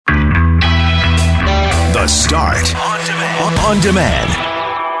The Start. On demand.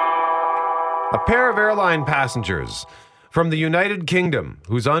 A pair of airline passengers from the United Kingdom,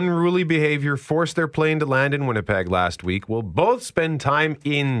 whose unruly behavior forced their plane to land in Winnipeg last week, will both spend time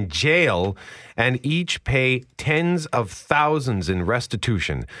in jail and each pay tens of thousands in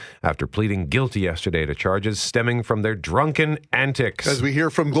restitution after pleading guilty yesterday to charges stemming from their drunken antics. As we hear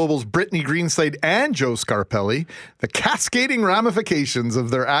from Global's Brittany Greenslade and Joe Scarpelli, the cascading ramifications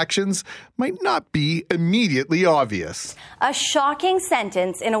of their actions might not be immediately obvious. A shocking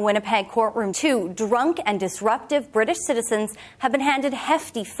sentence in a Winnipeg courtroom. Two drunk and disruptive British citizens have been handed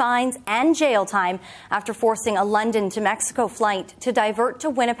hefty fines and jail time after forcing a London to Mexico flight to divert to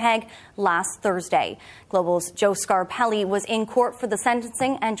Winnipeg last Thursday. Global's Joe Scarpelli was in court for the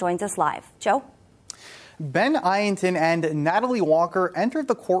sentencing and joins us live. Joe? Ben Ianton and Natalie Walker entered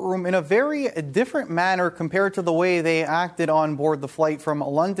the courtroom in a very different manner compared to the way they acted on board the flight from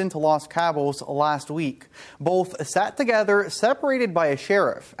London to Los Cabos last week. Both sat together, separated by a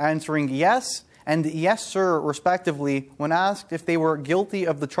sheriff, answering yes and yes, sir, respectively, when asked if they were guilty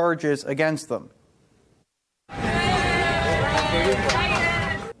of the charges against them.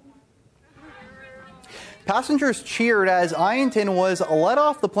 Passengers cheered as Ianton was let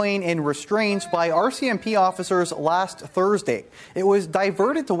off the plane in restraints by RCMP officers last Thursday. It was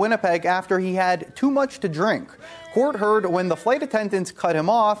diverted to Winnipeg after he had too much to drink. Court heard when the flight attendants cut him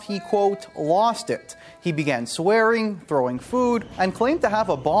off, he, quote, lost it. He began swearing, throwing food, and claimed to have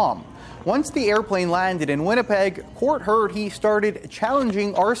a bomb. Once the airplane landed in Winnipeg, court heard he started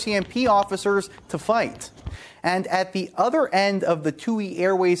challenging RCMP officers to fight. And at the other end of the TUI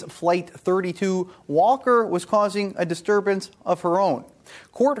Airways Flight 32, Walker was causing a disturbance of her own.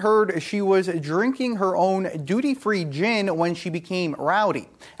 Court heard she was drinking her own duty-free gin when she became rowdy.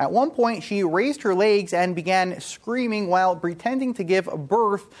 At one point, she raised her legs and began screaming while pretending to give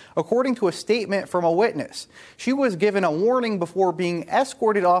birth, according to a statement from a witness. She was given a warning before being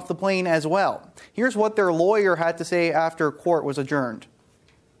escorted off the plane as well. Here's what their lawyer had to say after court was adjourned.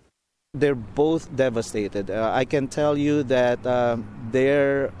 They're both devastated. I can tell you that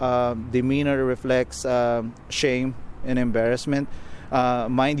their demeanor reflects shame and embarrassment.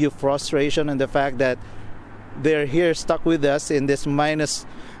 Mind you, frustration and the fact that they're here stuck with us in this minus,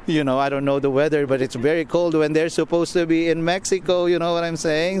 I don't know the weather, but it's very cold when they're supposed to be in Mexico, you know what I'm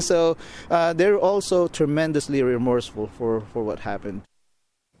saying? So they're also tremendously remorseful for what happened.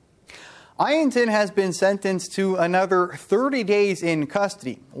 Ianton has been sentenced to another 30 days in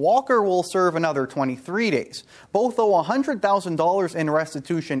custody. Walker will serve another 23 days. Both owe $100,000 in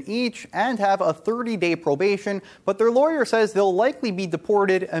restitution each and have a 30-day probation, but their lawyer says they'll likely be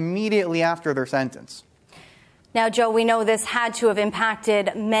deported immediately after their sentence. Now, Joe, we know this had to have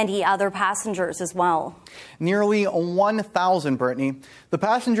impacted many other passengers as well. Nearly 1,000, Brittany. The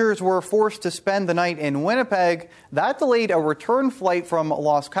passengers were forced to spend the night in Winnipeg. That delayed a return flight from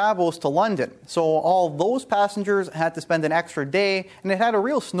Los Cabos to London. So all those passengers had to spend an extra day, and it had a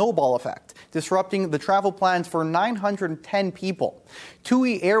real snowball effect, disrupting the travel plans for 910 people.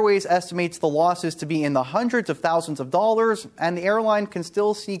 TUI Airways estimates the losses to be in the hundreds of thousands of dollars, and the airline can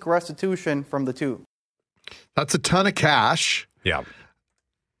still seek restitution from the two. That's a ton of cash. Yeah.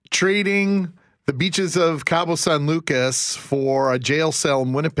 Trading the beaches of Cabo San Lucas for a jail cell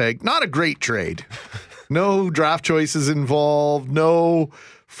in Winnipeg. Not a great trade. No draft choices involved. No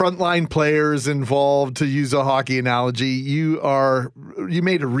frontline players involved, to use a hockey analogy. You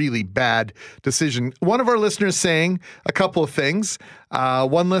made a really bad decision. One of our listeners saying a couple of things.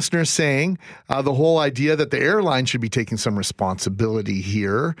 One listener saying the whole idea that the airline should be taking some responsibility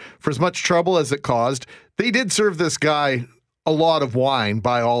here for as much trouble as it caused. They did serve this guy a lot of wine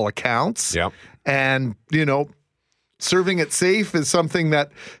by all accounts. Yep. And, serving it safe is something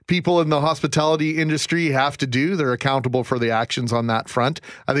that people in the hospitality industry have to do. They're accountable for the actions on that front.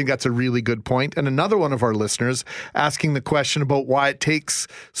 I think that's a really good point. And another one of our listeners asking the question about why it takes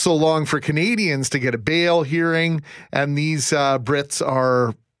so long for Canadians to get a bail hearing, and these Brits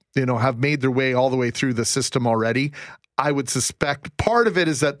are, have made their way all the way through the system already. I would suspect part of it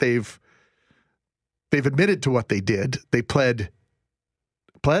is that they've admitted to what they did. They pleaded.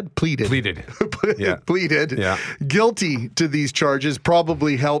 Yeah. Pleaded. Yeah. Guilty to these charges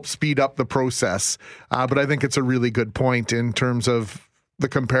probably helped speed up the process. But I think it's a really good point in terms of the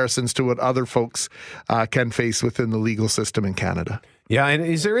comparisons to what other folks can face within the legal system in Canada. Yeah. And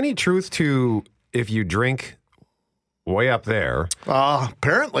is there any truth to, if you drink way up there,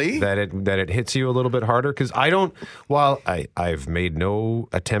 apparently that it hits you a little bit harder? Because I've made no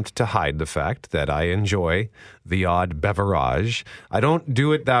attempt to hide the fact that I enjoy the odd beverage. I don't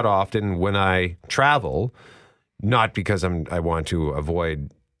do it that often when I travel, not because I want to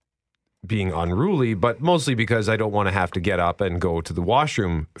avoid being unruly, but mostly because I don't want to have to get up and go to the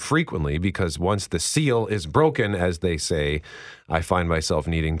washroom frequently, because once the seal is broken, as they say, I find myself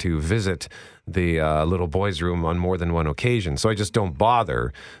needing to visit the little boy's room on more than one occasion. So I just don't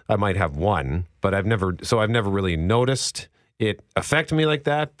bother. I might have one, but I've never really noticed it affect me like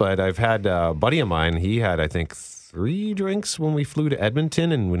that. But I've had a buddy of mine, he had, I think, 3 drinks when we flew to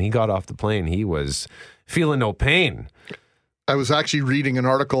Edmonton, and when he got off the plane, he was feeling no pain. I was actually reading an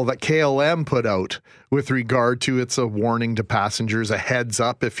article that KLM put out with regard to, it's a warning to passengers, a heads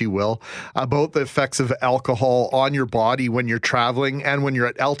up, if you will, about the effects of alcohol on your body when you're traveling and when you're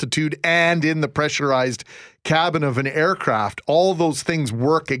at altitude and in the pressurized cabin of an aircraft. All those things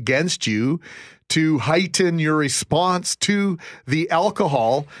work against you to heighten your response to the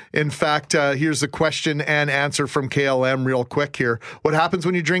alcohol. In fact, here's a question and answer from KLM real quick here. What happens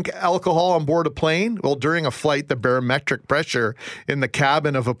when you drink alcohol on board a plane? Well, during a flight, the barometric pressure in the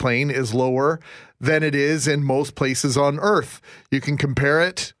cabin of a plane is lower than it is in most places on Earth. You can compare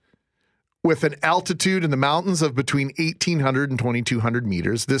it with an altitude in the mountains of between 1,800 and 2,200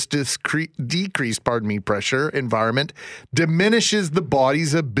 meters. This decreased pressure environment diminishes the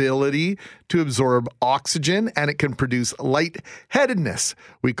body's ability to absorb oxygen, and it can produce lightheadedness.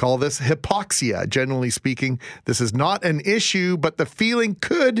 We call this hypoxia. Generally speaking, this is not an issue, but the feeling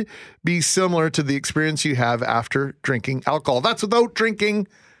could be similar to the experience you have after drinking alcohol. That's without drinking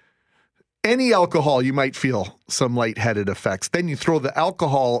any alcohol. You might feel some lightheaded effects. Then you throw the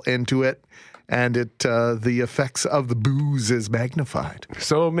alcohol into it, and the effects of the booze is magnified.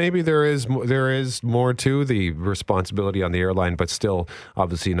 So maybe there is more to the responsibility on the airline, but still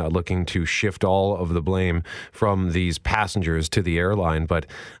obviously not looking to shift all of the blame from these passengers to the airline. But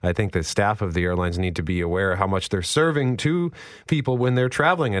I think the staff of the airlines need to be aware how much they're serving to people when they're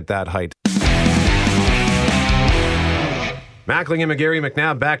traveling at that height. Mackling and McGarry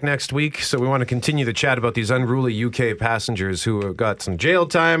McNabb back next week, so we want to continue the chat about these unruly UK passengers who have got some jail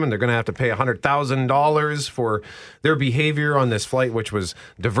time, and they're going to have to pay $100,000 for their behavior on this flight, which was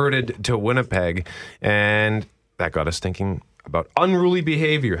diverted to Winnipeg. And that got us thinking about unruly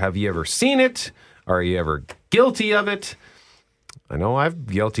behavior. Have you ever seen it? Are you ever guilty of it? I know I'm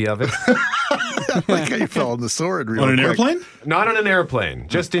guilty of it. I like how you fell on the sword real quick. On an airplane? Not on an airplane,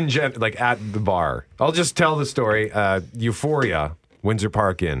 just in like at the bar. I'll just tell the story. Euphoria, Windsor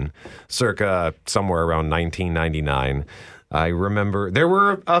Park Inn, circa somewhere around 1999. I remember there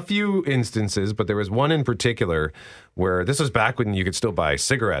were a few instances, but there was one in particular where this was back when you could still buy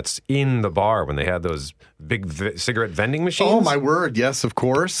cigarettes in the bar, when they had those big cigarette vending machines. Oh, my word. Yes, of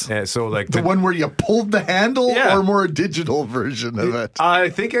course. So like the one where you pulled the handle, Yeah. or more a digital version of it? I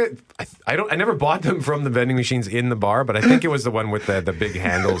think I never bought them from the vending machines in the bar, but I think it was the one with the big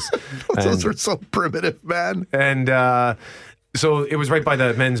handles. Those are so primitive, man. And so it was right by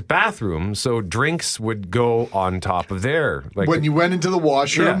the men's bathroom, so drinks would go on top of there. Like When you went into the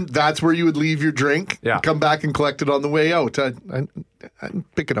washroom, Yeah. that's where you would leave your drink, Yeah. come back and collect it on the way out. I'm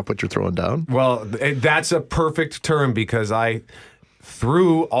picking up what you're throwing down. Well, that's a perfect term, because I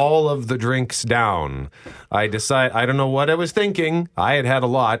threw all of the drinks down. I don't know what I was thinking. I had a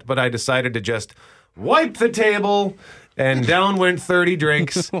lot, but I decided to just wipe the table, and down went 30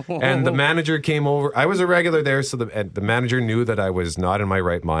 drinks. And the manager came over. I was a regular there, so the manager knew that I was not in my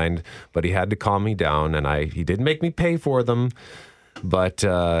right mind, but he had to calm me down, and he did make me pay for them. But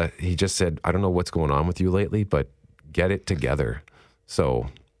he just said, I don't know what's going on with you lately, but get it together. So,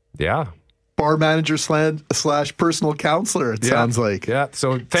 yeah. Bar manager slash personal counselor, it sounds like. Yeah,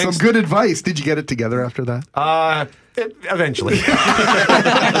 so thanks. Some good advice. Did you get it together after that? Eventually.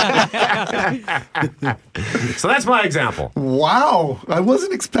 So that's my example. Wow. I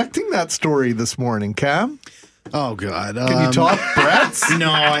wasn't expecting that story this morning, Cam. Oh, God. Can you top Brett's?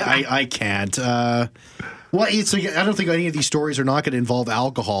 No, I can't. Well, it's like, I don't think any of these stories are not going to involve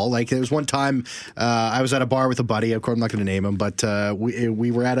alcohol. Like, there was one time I was at a bar with a buddy. Of course, I'm not going to name him, but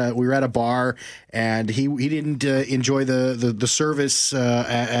we were at a bar, and he didn't enjoy the service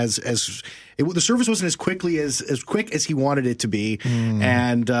the service wasn't as quick as he wanted it to be,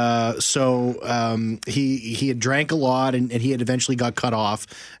 and so he had drank a lot, and he had eventually got cut off,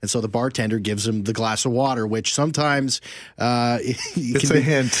 and so the bartender gives him the glass of water, which sometimes it's a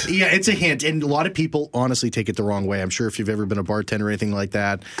hint. Yeah, it's a hint, and a lot of people honestly take it the wrong way. I'm sure if you've ever been a bartender or anything like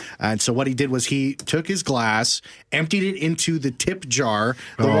that. And so what he did was he took his glass, emptied it into the tip jar,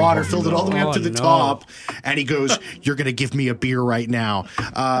 the water, filled it all the way up to the top, and he goes, "You're going to give me a beer right now."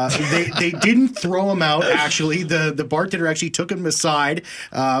 didn't throw him out. Actually, the bartender actually took him aside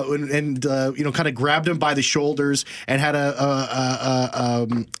and kind of grabbed him by the shoulders and had a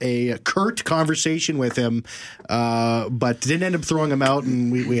curt conversation with him, but didn't end up throwing him out,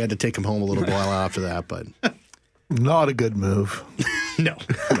 and we had to take him home a little while after that. But not a good move. No.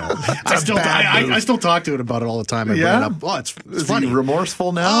 I still talk to him about it all the time. I bring it up. Oh, it's funny. Is he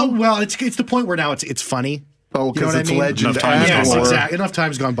remorseful now? Oh, well, it's the point where now it's funny. Oh, because it's legend. Yes, exactly. Enough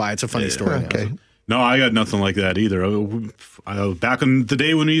time's gone by. It's a funny story. Okay. No, I got nothing like that either. Back in the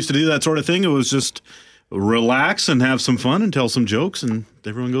day when we used to do that sort of thing, it was just relax and have some fun and tell some jokes, and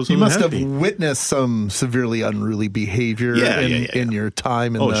everyone goes home You must happy. have witnessed some severely unruly behavior in your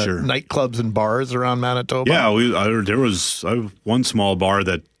time in the nightclubs and bars around Manitoba. Yeah, there was one small bar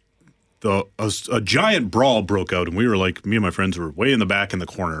that a giant brawl broke out, and we were like, me and my friends were way in the back in the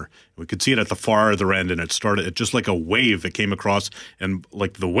corner. We could see it at the farther end, and it started just like a wave that came across, and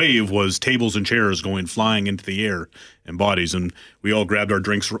like the wave was tables and chairs going flying into the air and bodies, and we all grabbed our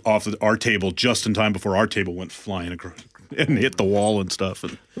drinks off our table just in time before our table went flying across and hit the wall and stuff.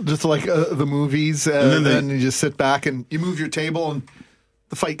 And just like the movies, and then you just sit back and you move your table and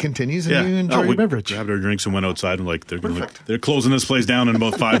the fight continues and you enjoy your beverage. Grabbed our drinks and went outside and they're closing this place down in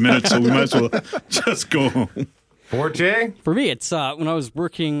about 5 minutes, so we might as well just go home. Forte? For me, it's when I was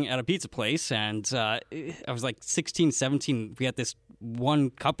working at a pizza place, and I was like 16, 17, we had this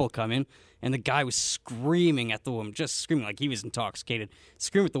one couple come in, and the guy was screaming at the woman, just screaming like he was intoxicated,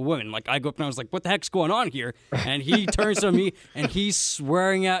 screaming at the woman. Like, I go up and I was like, what the heck's going on here? And he turns to me, and he's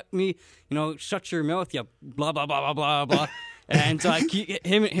swearing at me, shut your mouth, you blah, blah, blah, blah, blah, blah. And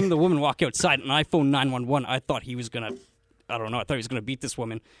him and the woman walk outside, and I phoned 911. I thought he was going to, I thought he was going to beat this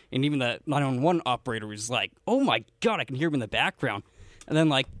woman. And even the 911 operator was like, oh my God, I can hear him in the background. And then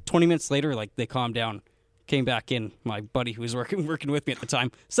like 20 minutes later, like they calmed down, came back in. My buddy who was working with me at the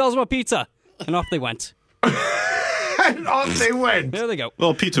time sells him a pizza, and off they went. And off they went. There they go.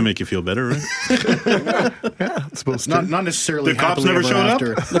 Well, pizza make you feel better, right? Yeah, it's supposed to. Not necessarily. The cops never showed up?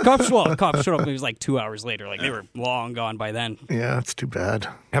 The cops showed up. It was like 2 hours later. Like, they were long gone by then. Yeah, it's too bad.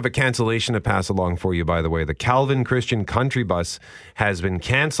 Have a cancellation to pass along for you, by the way. The Calvin Christian Country Bus has been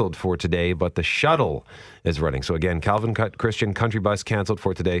canceled for today, but the shuttle is running. So again, Calvin Christian Country Bus canceled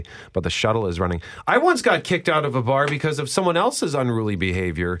for today, but the shuttle is running. I once got kicked out of a bar because of someone else's unruly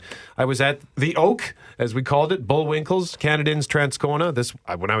behavior. I was at the Oak, as we called it, Bullwinkle's, Canada Inns, Transcona,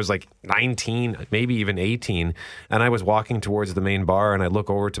 when I was like 19, maybe even 18, and I was walking towards the main bar, and I look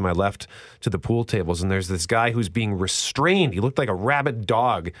over to my left to the pool tables, and there's this guy who's being restrained. He looked like a rabid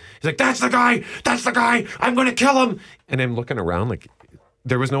dog. He's like, that's the guy, I'm going to kill him. And I'm looking around like,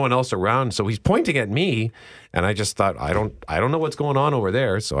 there was no one else around, so he's pointing at me, and I just thought, I don't know what's going on over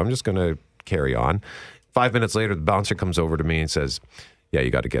there, so I'm just going to carry on. 5 minutes later, the bouncer comes over to me and says, yeah, you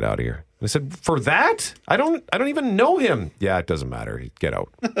got to get out of here. And I said, for that? I don't even know him. Yeah, it doesn't matter. Get out.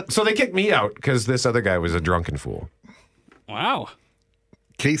 So they kicked me out because this other guy was a drunken fool. Wow.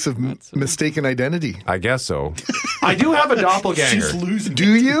 Case of mistaken identity. I guess so. I do have a doppelganger. She's losing.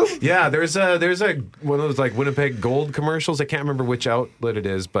 Do you? Yeah, there's a one of those like Winnipeg Gold commercials. I can't remember which outlet it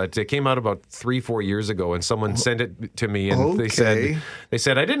is, but it came out about 3-4 years ago, and someone sent it to me, and they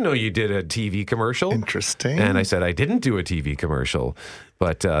said I didn't know you did a TV commercial. Interesting. And I said I didn't do a TV commercial,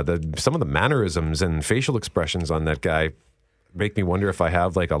 but some of the mannerisms and facial expressions on that guy make me wonder if I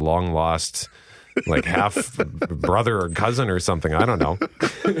have like a long lost, like half brother or cousin or something. I don't know.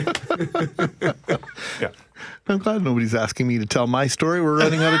 Yeah. I'm glad nobody's asking me to tell my story. We're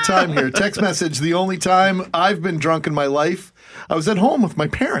running out of time here. Text message, the only time I've been drunk in my life, I was at home with my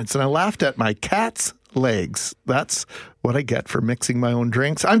parents and I laughed at my cat's legs. That's what I get for mixing my own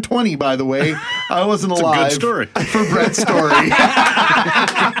drinks. I'm 20, by the way. I wasn't alive. It's a good story. For Brett's story.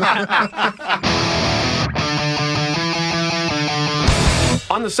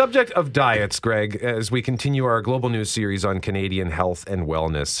 On the subject of diets, Greg, as we continue our global news series on Canadian health and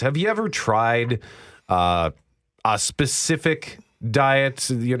wellness, have you ever tried a specific diet,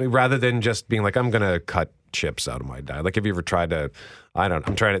 rather than just being like, I'm going to cut chips out of my diet? Like, have you ever tried to,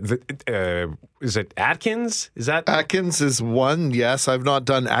 is it Atkins? Is that? Atkins is one, yes. I've not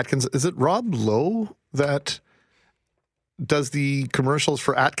done Atkins. Is it Rob Lowe that does the commercials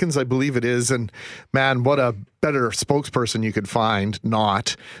for Atkins? I believe it is. And man, what a better spokesperson you could find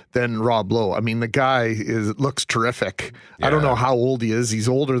than Rob Lowe. I mean, the guy looks terrific. Yeah. I don't know how old he is. He's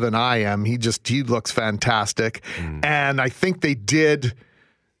older than I am. He looks fantastic. And I think they did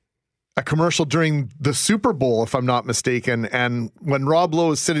a commercial during the Super Bowl, if I'm not mistaken. And when Rob Lowe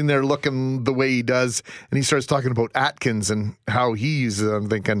is sitting there looking the way he does, and he starts talking about Atkins and how he uses it, I'm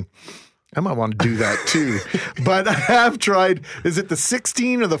thinking, I might want to do that too. But I have tried, is it the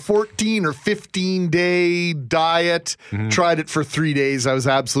 16 or the 14 or 15 day diet? Tried it for 3 days. I was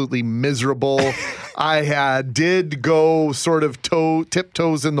absolutely miserable. I did go sort of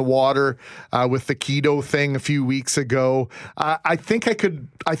tiptoes in the water with the keto thing a few weeks ago. I think I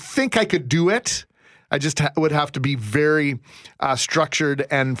could do it. I just would have to be very structured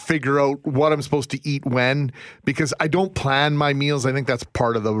and figure out what I'm supposed to eat when, because I don't plan my meals. I think that's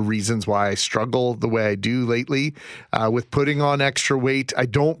part of the reasons why I struggle the way I do lately with putting on extra weight. I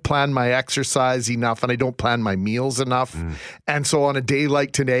don't plan my exercise enough, and I don't plan my meals enough. And so on a day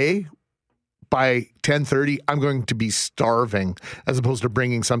like today, by 10:30, I'm going to be starving as opposed to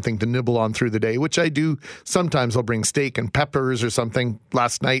bringing something to nibble on through the day, which I do. Sometimes I'll bring steak and peppers or something.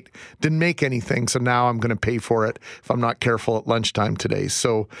 Last night, didn't make anything, so now I'm going to pay for it if I'm not careful at lunchtime today.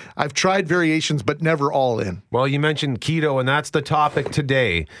 So I've tried variations, but never all in. Well, you mentioned keto, and that's the topic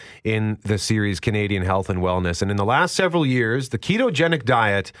today in the series Canadian Health and Wellness. And in the last several years, the ketogenic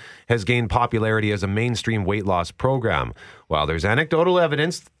diet has gained popularity as a mainstream weight loss program. While there's anecdotal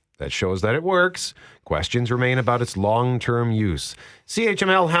evidence that shows that it works, questions remain about its long-term use.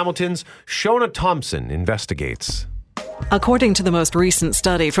 CHML Hamilton's Shona Thompson investigates. According to the most recent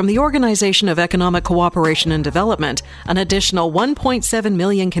study from the Organization of Economic Cooperation and Development, an additional 1.7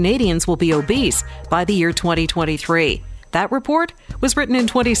 million Canadians will be obese by the year 2023. That report was written in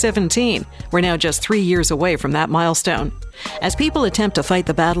 2017. We're now just 3 years away from that milestone. As people attempt to fight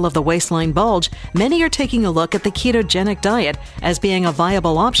the battle of the waistline bulge, many are taking a look at the ketogenic diet as being a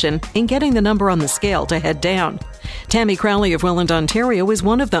viable option in getting the number on the scale to head down. Tammy Crowley of Welland, Ontario is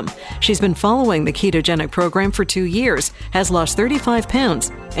one of them. She's been following the ketogenic program for 2 years, has lost 35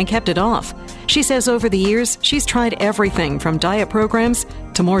 pounds, and kept it off. She says over the years, she's tried everything from diet programs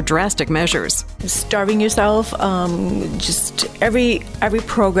to more drastic measures. Starving yourself, just every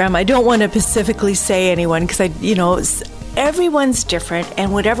program. I don't want to specifically say anyone because everyone's different,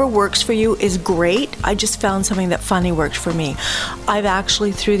 and whatever works for you is great. I just found something that finally worked for me. I've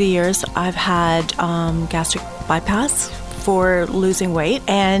actually, through the years, I've had gastric bypass for losing weight.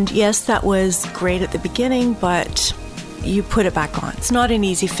 And yes, that was great at the beginning, but you put it back on. It's not an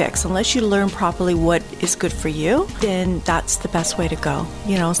easy fix. Unless you learn properly what is good for you, then that's the best way to go.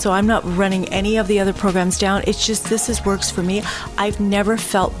 So I'm not running any of the other programs down. It's just this works for me. I've never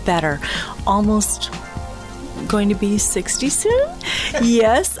felt better. Almost going to be 60 soon.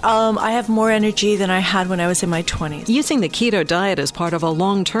 Yes, I have more energy than I had when I was in my 20s. Using the keto diet as part of a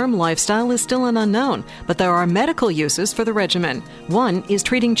long-term lifestyle is still an unknown, but there are medical uses for the regimen. One is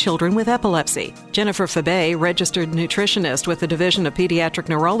treating children with epilepsy. Jennifer Fabe, registered nutritionist with the Division of Pediatric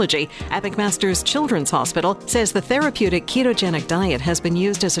Neurology at McMaster's Children's Hospital, says the therapeutic ketogenic diet has been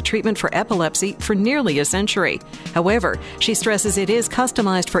used as a treatment for epilepsy for nearly a century. However, she stresses it is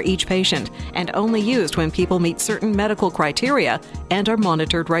customized for each patient and only used when people meet certain medical criteria and are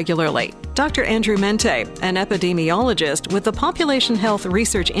monitored regularly. Dr. Andrew Mente, an epidemiologist with the Population Health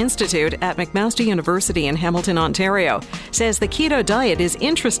Research Institute at McMaster University in Hamilton, Ontario, says the keto diet is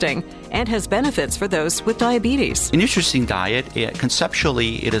interesting and has benefits for those with diabetes. An interesting diet.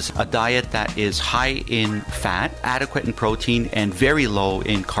 Conceptually, it is a diet that is high in fat, adequate in protein, and very low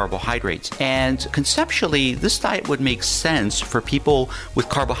in carbohydrates. And conceptually, this diet would make sense for people with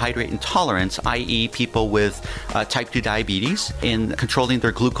carbohydrate intolerance, i.e. people with type 2 diabetes, in controlling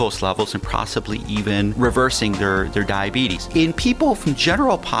their glucose levels and possibly even reversing their diabetes. In people from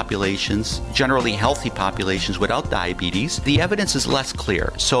general populations, generally healthy populations without diabetes, the evidence is less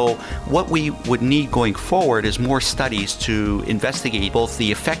clear. So what we would need going forward is more studies to investigate both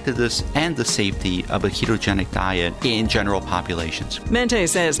the effectiveness and the safety of a ketogenic diet in general populations. Mente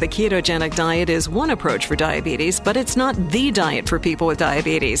says the ketogenic diet is one approach for diabetes, but it's not the diet for people with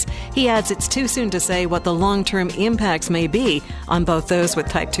diabetes. He adds it's too soon to say what the long-term impacts may be on both those with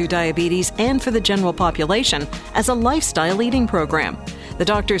type 2 diabetes and for the general population as a lifestyle eating program. The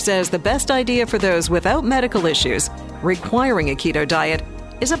doctor says the best idea for those without medical issues requiring a keto diet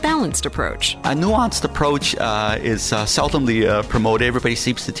is a balanced approach. A nuanced approach is seldomly promoted. Everybody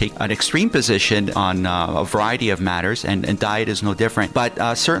seems to take an extreme position on a variety of matters, and diet is no different.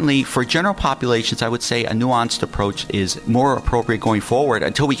 But certainly for general populations, I would say a nuanced approach is more appropriate going forward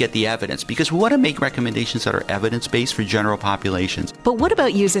until we get the evidence, because we want to make recommendations that are evidence-based for general populations. But what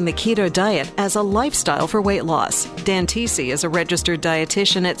about using the keto diet as a lifestyle for weight loss? Dan Tesey is a registered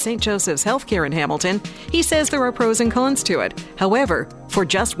dietitian at St. Joseph's Healthcare in Hamilton. He says there are pros and cons to it. However, For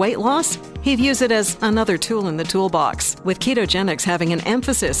just weight loss? He views it as another tool in the toolbox. With ketogenics having an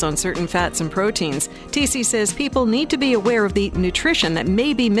emphasis on certain fats and proteins, TC says people need to be aware of the nutrition that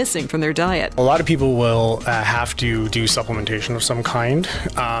may be missing from their diet. A lot of people will have to do supplementation of some kind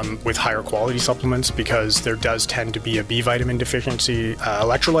with higher quality supplements because there does tend to be a B vitamin deficiency.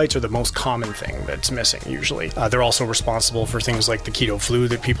 Electrolytes are the most common thing that's missing usually. They're also responsible for things like the keto flu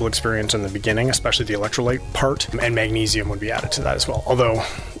that people experience in the beginning, especially the electrolyte part, and magnesium would be added to that as well. Although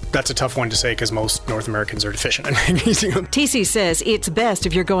that's a tough one to say because most North Americans are deficient in magnesium. TC says it's best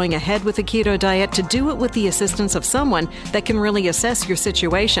if you're going ahead with a keto diet to do it with the assistance of someone that can really assess your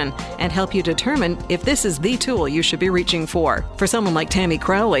situation and help you determine if this is the tool you should be reaching for. For someone like Tammy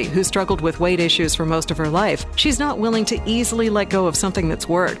Crowley, who struggled with weight issues for most of her life, she's not willing to easily let go of something that's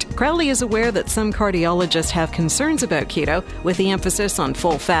worked. Crowley is aware that some cardiologists have concerns about keto with the emphasis on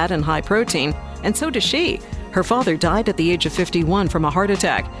full fat and high protein, and so does she. Her father died at the age of 51 from a heart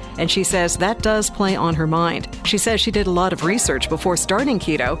attack, and she says that does play on her mind. She says she did a lot of research before starting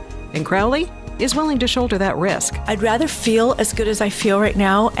keto, and Crowley is willing to shoulder that risk. I'd rather feel as good as I feel right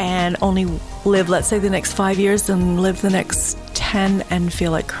now and only live, let's say, the next 5 years than live the next 10 and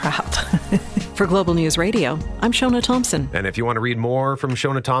feel like crap. For Global News Radio, I'm Shona Thompson. And if you want to read more from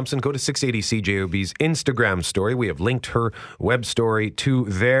Shona Thompson, go to 680 CJOB's Instagram story. We have linked her web story to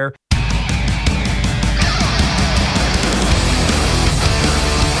there.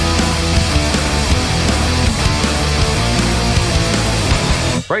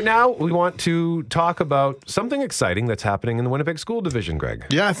 Right now, we want to talk about something exciting that's happening in the Winnipeg School Division, Greg.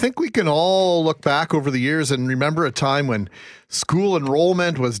 Yeah, I think we can all look back over the years and remember a time when school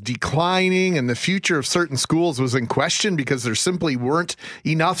enrollment was declining and the future of certain schools was in question because there simply weren't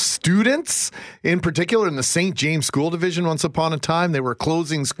enough students. In particular, in the St. James School Division, once upon a time, they were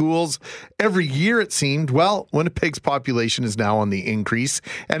closing schools every year, it seemed. Well, Winnipeg's population is now on the increase,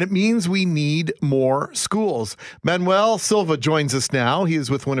 and it means we need more schools. Manuel Silva joins us now. He is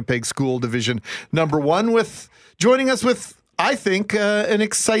with Winnipeg School Division number 1, joining us with, I think, an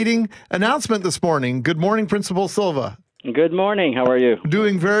exciting announcement this morning. Good morning, Principal Silva. Good morning. How are you?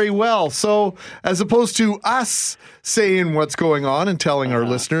 Doing very well. So, as opposed to us saying what's going on and telling our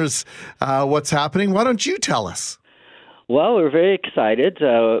listeners what's happening, why don't you tell us? Well, we're very excited.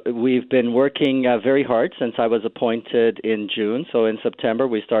 We've been working very hard since I was appointed in June. So in September,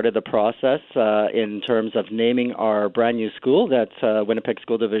 we started the process in terms of naming our brand new school that Winnipeg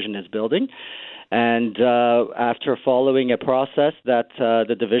School Division is building. And after following a process that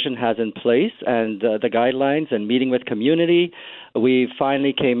the division has in place and the guidelines and meeting with community, we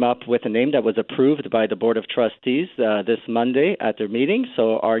finally came up with a name that was approved by the Board of Trustees this Monday at their meeting.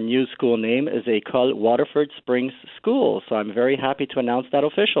 So our new school name is École Waterford Springs School. So I'm very happy to announce that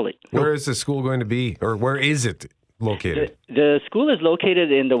officially. Where is the school going to be, or where is it located? The school is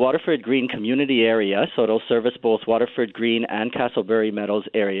located in the Waterford Green community area, so it'll service both Waterford Green and Castleberry Meadows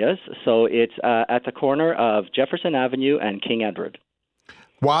areas. So it's at the corner of Jefferson Avenue and King Edward.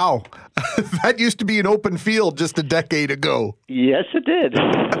 Wow. That used to be an open field just a decade ago. Yes, it did.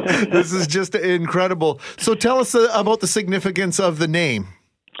 This is just incredible. So tell us about the significance of the name.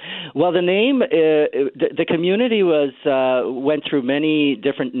 Well, the name, the community went through many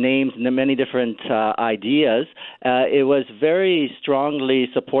different names and many different ideas. It was very strongly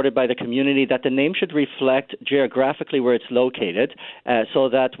supported by the community that the name should reflect geographically where it's located, so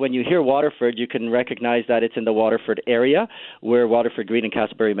that when you hear Waterford, you can recognize that it's in the Waterford area where Waterford Green and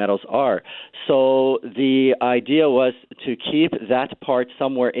Castleberry Meadows are. So the idea was to keep that part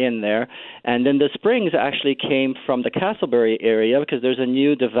somewhere in there. And then the Springs actually came from the Castleberry area because there's a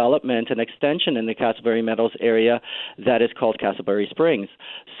new development, an extension in the Castleberry Meadows area that is called Castleberry Springs.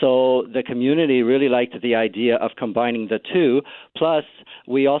 So the community really liked the idea of combining the two. Plus,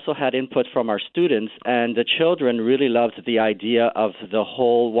 we also had input from our students, and the children really loved the idea of the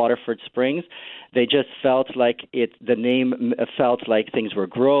whole Waterford Springs. They just felt like the name felt like things were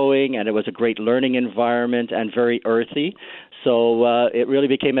growing, and it was a great learning environment and very earthy. So it really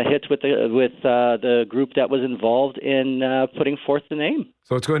became a hit with the group that was involved in putting forth the name.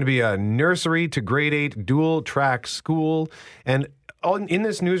 So it's going to be a nursery to grade 8 dual track school. And in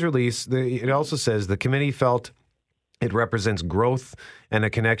this news release, it also says the committee felt it represents growth and a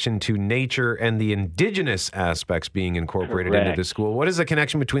connection to nature and the indigenous aspects being incorporated into the school. What is the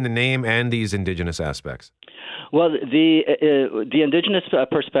connection between the name and these indigenous aspects? Well, the indigenous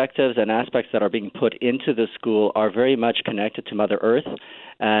perspectives and aspects that are being put into the school are very much connected to Mother Earth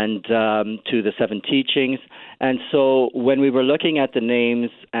and to the 7 teachings. And so when we were looking at the names,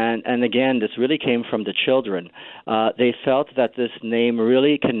 and again, this really came from the children, they felt that this name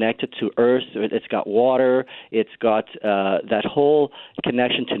really connected to Earth. It's got water, it's got that whole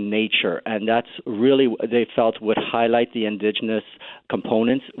connection to nature, and that's really what they felt would highlight the Indigenous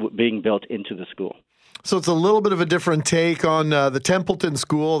components being built into the school. So it's a little bit of a different take on the Templeton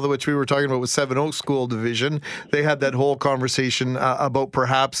School, which we were talking about with Seven Oaks School Division. They had that whole conversation about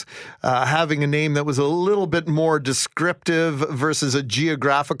perhaps having a name that was a little bit more descriptive versus a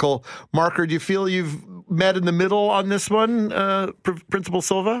geographical marker. Do you feel you've met in the middle on this one, Principal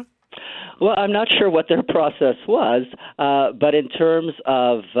Silva? Well, I'm not sure what their process was, but in terms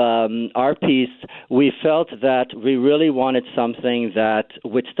of our piece, we felt that we really wanted something that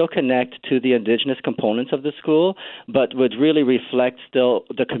would still connect to the Indigenous components of the school, but would really reflect still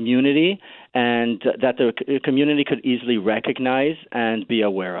the community, and that the community could easily recognize and be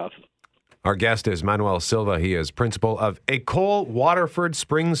aware of. Our guest is Manuel Silva. He is principal of École Waterford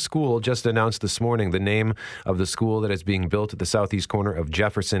Springs School. Just announced this morning the name of the school that is being built at the southeast corner of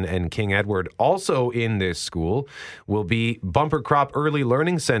Jefferson and King Edward. Also in this school will be Bumper Crop Early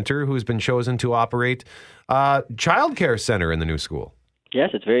Learning Center, who has been chosen to operate a childcare center in the new school. Yes,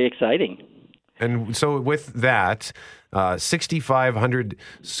 it's very exciting. And so with that, 6,500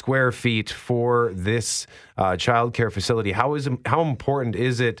 square feet for this childcare facility. How important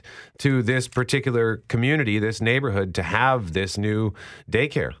is it to this particular community, this neighborhood, to have this new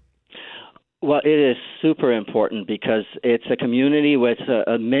daycare? Well, it is super important because it's a community with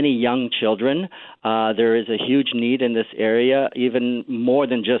many young children. There is a huge need in this area. Even more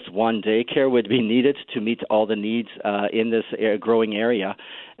than just one daycare would be needed to meet all the needs in this growing area.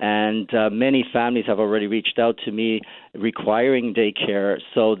 And many families have already reached out to me requiring daycare.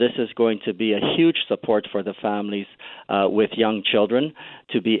 So this is going to be a huge support for the families with young children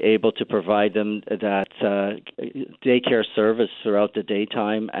to be able to provide them that daycare service throughout the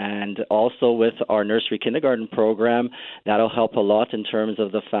daytime. And also with our nursery kindergarten program, that'll help a lot in terms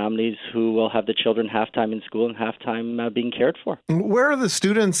of the families who will have the children half-time in school and half-time being cared for. Where are the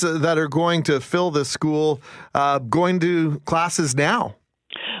students that are going to fill this school going to classes now?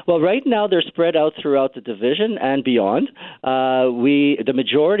 Well, right now they're spread out throughout the division and beyond. The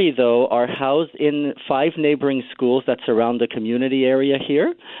majority, though, are housed in 5 neighboring schools that surround the community area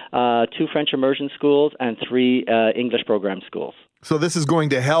here, 2 French immersion schools and 3 English program schools. So this is going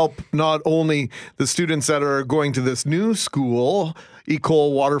to help not only the students that are going to this new school,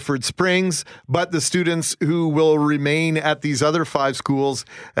 École Waterford Springs, but the students who will remain at these other 5 schools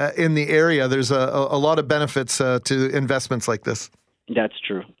in the area. There's a lot of benefits to investments like this. That's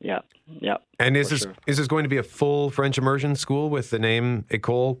true. Yeah. And is this going to be a full French immersion school with the name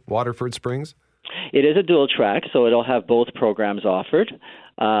École Waterford Springs? It is a dual track, so it'll have both programs offered.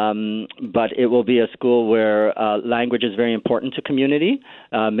 But it will be a school where language is very important to community.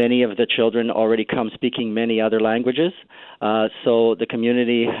 Many of the children already come speaking many other languages. So the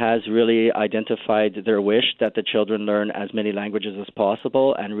community has really identified their wish that the children learn as many languages as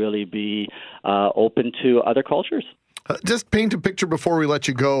possible and really be open to other cultures. Just paint a picture before we let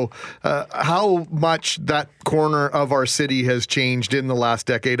you go. How much that corner of our city has changed in the last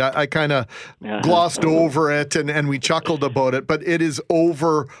decade. I kind of glossed over it and we chuckled about it, but it is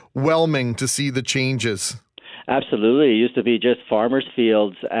overwhelming to see the changes. Absolutely. It used to be just farmers'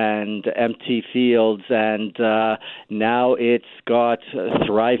 fields and empty fields, and now it's got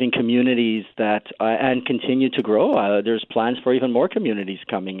thriving communities that and continue to grow. There's plans for even more communities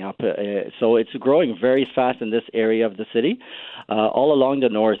coming up. So it's growing very fast in this area of the city, all along the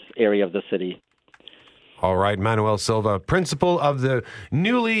north area of the city. All right, Manuel Silva, principal of the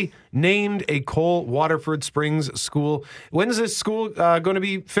newly named École Waterford Springs School. When is this school going to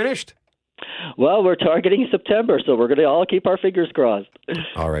be finished? Well, we're targeting September, so we're going to all keep our fingers crossed.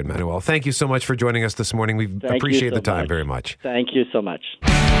 All right, Manuel. Thank you so much for joining us this morning. We appreciate the time very much. Thank you so much.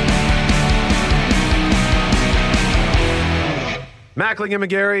 Mackling and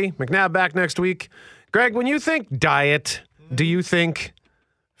McGarry, McNabb back next week. Greg, when you think diet, do you think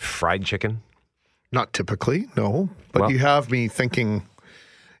fried chicken? Not typically, no. But you have me thinking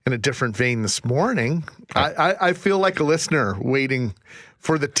in a different vein this morning. I feel like a listener waiting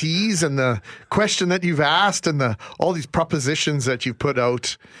for the tease and the question that you've asked and all these propositions that you've put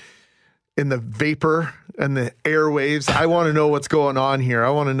out in the vapor and the airwaves. I want to know what's going on here. I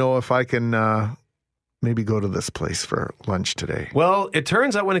want to know if I can maybe go to this place for lunch today. Well, it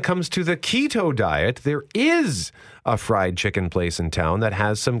turns out when it comes to the keto diet, there is a fried chicken place in town that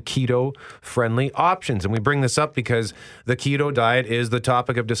has some keto-friendly options. And we bring this up because the keto diet is the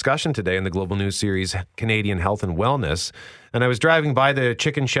topic of discussion today in the Global News series, Canadian Health and Wellness. And I was driving by the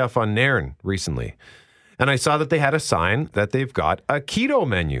Chicken Chef on Nairn recently, and I saw that they had a sign that they've got a keto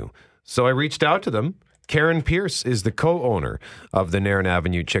menu. So I reached out to them, Karen Pierce is the co-owner of the Nairn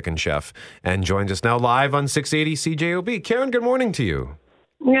Avenue Chicken Chef and joins us now live on 680 CJOB. Karen, good morning to you.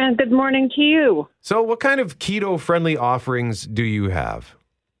 Yeah, good morning to you. So what kind of keto-friendly offerings do you have?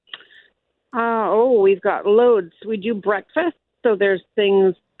 We've got loads. We do breakfast, so there's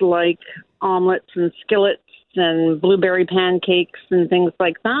things like omelets and skillets and blueberry pancakes and things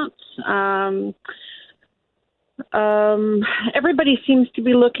like that. Everybody seems to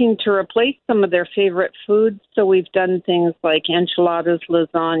be looking to replace some of their favorite foods, so we've done things like enchiladas,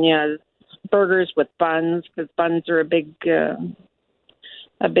 lasagnas, burgers with buns, because buns are a big thing.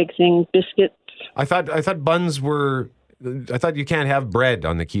 Biscuits. I thought buns were. I thought you can't have bread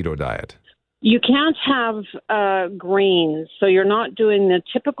on the keto diet. You can't have grains, so you're not doing the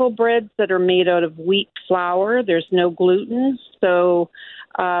typical breads that are made out of wheat flour. There's no gluten, so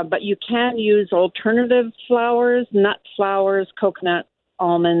but you can use alternative flours, nut flours, coconut,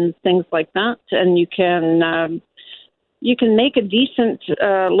 almonds, things like that, and you can make a decent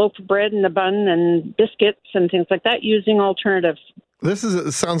loaf of bread and a bun and biscuits and things like that using alternatives. This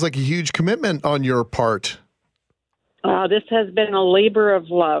sounds like a huge commitment on your part. This has been a labor of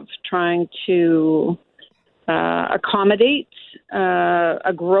love, trying to accommodate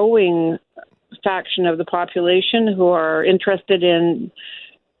a growing faction of the population who are interested in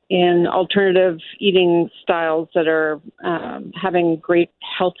alternative eating styles that are having great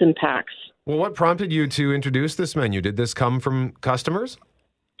health impacts. Well, what prompted you to introduce this menu? Did this come from customers?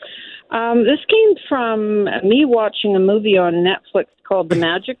 This came from me watching a movie on Netflix called The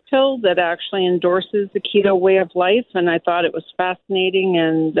Magic Pill that actually endorses the keto way of life, and I thought it was fascinating,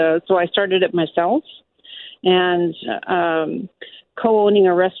 and so I started it myself. And co-owning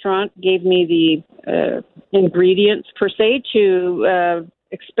a restaurant gave me the ingredients, per se, to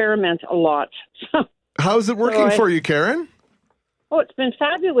experiment a lot. How's it working for you, Karen? Oh, it's been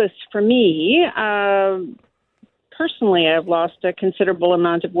fabulous for me. Personally, I've lost a considerable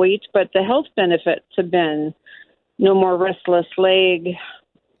amount of weight, but the health benefits have been no more restless leg,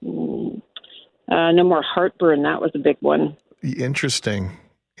 no more heartburn. That was a big one. Interesting.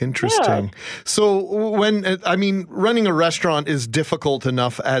 Yeah. So running a restaurant is difficult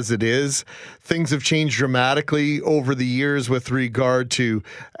enough as it is. Things have changed dramatically over the years with regard to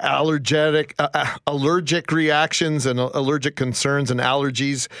allergic reactions and allergic concerns and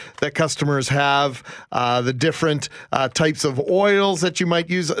allergies that customers have, the different types of oils that you might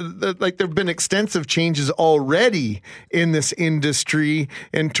use. There have been extensive changes already in this industry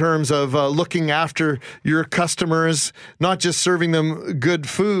in terms of looking after your customers, not just serving them good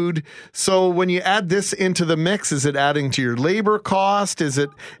food. So when you add this into the mix, is it adding to your labor cost? Is it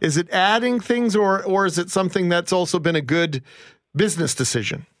adding things, or is it something that's also been a good business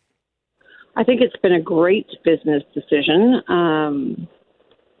decision? I think it's been a great business decision.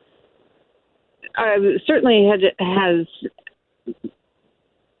 Certainly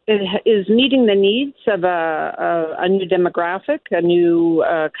it is meeting the needs of a new demographic, a new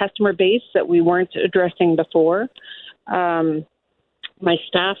customer base that we weren't addressing before. My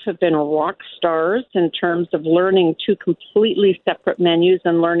staff have been rock stars in terms of learning two completely separate menus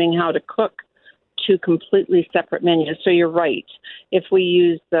and learning how to cook two completely separate menus. So you're right. If we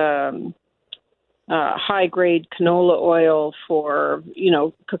use high-grade canola oil for,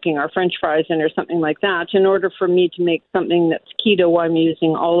 cooking our French fries in or something like that, in order for me to make something that's keto, I'm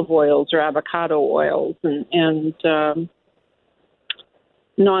using olive oils or avocado oils and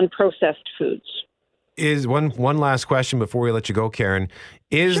non-processed foods. Is one last question before we let you go, Karen.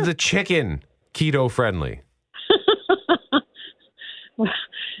 Is the chicken keto friendly?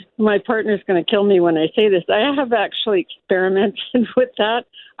 My partner's going to kill me when I say this. I have actually experimented with that.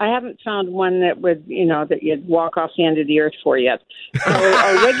 I haven't found one that would, that you'd walk off the end of the earth for yet. So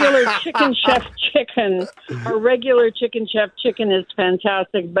our regular Chicken Chef chicken is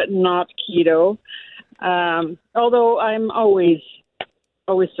fantastic, but not keto. Although I'm always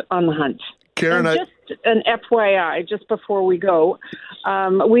on the hunt. Karen, and just an FYI, just before we go,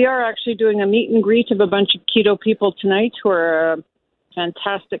 we are actually doing a meet and greet of a bunch of keto people tonight who are a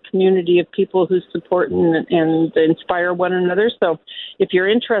fantastic community of people who support and inspire one another. So if you're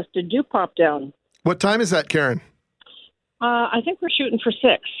interested, do pop down. What time is that, Karen? I think we're shooting for 6.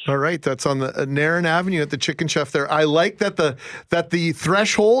 All right, that's on the Nairn Avenue at the Chicken Chef there. I like that the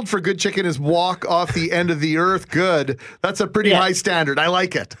threshold for good chicken is walk off the end of the earth. Good. That's a pretty high standard. I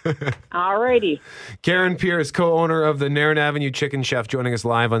like it. All righty. Karen Pierce, co-owner of the Nairn Avenue Chicken Chef, joining us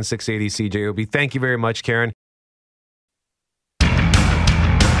live on 680 CJOB. Thank you very much, Karen.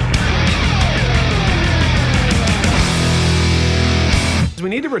 We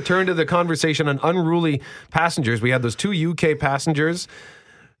need to return to the conversation on unruly passengers. We had those 2 UK passengers.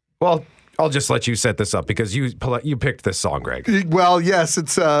 Well, I'll just let you set this up because you picked this song, Greg. Well, yes,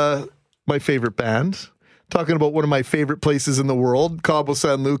 it's my favorite band. Talking about one of my favorite places in the world, Cabo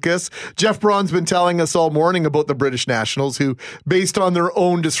San Lucas. Jeff Braun's been telling us all morning about the British nationals who, based on their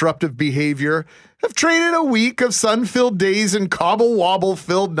own disruptive behavior, have traded a week of sun-filled days and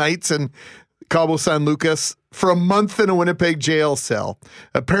cobble-wobble-filled nights in Cabo San Lucas for a month in a Winnipeg jail cell.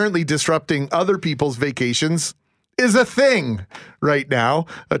 Apparently disrupting other people's vacations is a thing right now.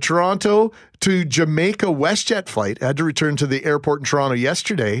 A Toronto to Jamaica WestJet flight had to return to the airport in Toronto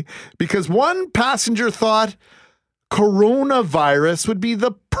yesterday because one passenger thought coronavirus would be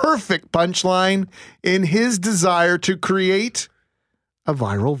the perfect punchline in his desire to create a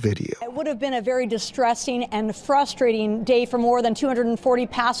viral video. It would have been a very distressing and frustrating day for more than 240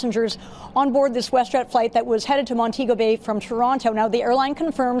 passengers on board this WestJet flight that was headed to Montego Bay from Toronto. Now, the airline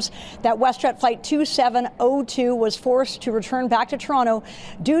confirms that WestJet flight 2702 was forced to return back to Toronto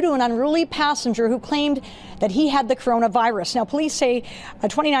due to an unruly passenger who claimed that he had the coronavirus. Now, police say a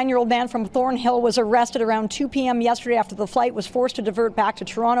 29-year-old man from Thornhill was arrested around 2 p.m. yesterday after the flight was forced to divert back to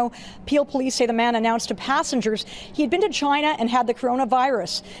Toronto. Peel police say the man announced to passengers he had been to China and had the coronavirus.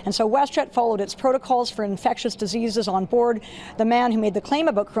 And so WestJet followed its protocols for infectious diseases on board. The man who made the claim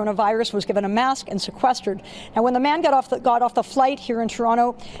about coronavirus was given a mask and sequestered. Now, when the man got off the flight here in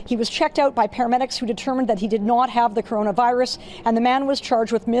Toronto, he was checked out by paramedics who determined that he did not have the coronavirus, and the man was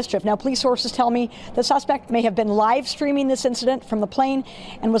charged with mischief. Now, police sources tell me the suspect may have been live streaming this incident from the plane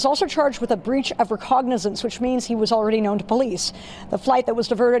and was also charged with a breach of recognizance, which means he was already known to police. The flight that was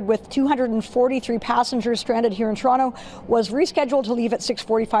diverted with 243 passengers stranded here in Toronto was rescheduled to leave at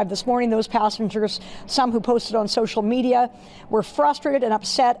 6:45 this morning. Those passengers, some who posted on social media, were frustrated and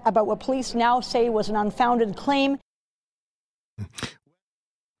upset about what police now say was an unfounded claim.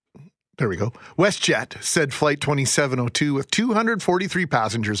 There we go. WestJet said Flight 2702 with 243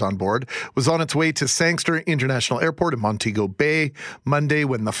 passengers on board was on its way to Sangster International Airport in Montego Bay Monday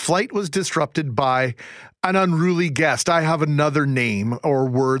when the flight was disrupted by an unruly guest. I have another name or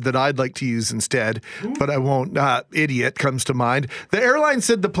word that I'd like to use instead, but I won't. Idiot comes to mind. The airline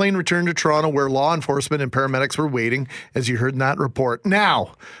said the plane returned to Toronto where law enforcement and paramedics were waiting, as you heard in that report.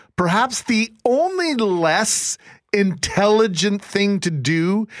 Now, perhaps the only less intelligent thing to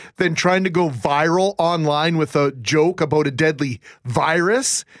do than trying to go viral online with a joke about a deadly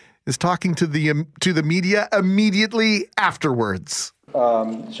virus is talking to the media immediately afterwards.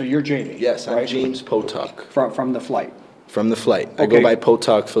 So you're Jamie? Yes, I'm right? James Potok. From the flight? From the flight. I go by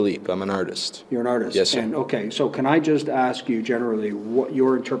Potok Philippe. I'm an artist. You're an artist? Yes, sir. And, okay, so can I just ask you generally what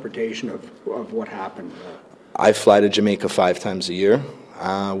your interpretation of what happened? I fly to Jamaica 5 times a year.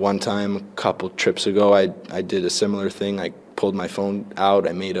 One time, a couple trips ago, I did a similar thing. I pulled my phone out.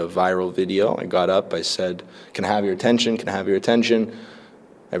 I made a viral video. I got up. I said, "Can I have your attention? Can I have your attention?"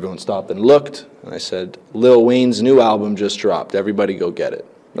 Everyone stopped and looked. And I said, "Lil Wayne's new album just dropped. Everybody go get it."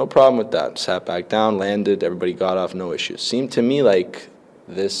 No problem with that. Sat back down, landed. Everybody got off. No issues. Seemed to me like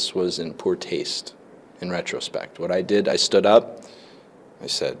this was in poor taste in retrospect. What I did, I stood up. I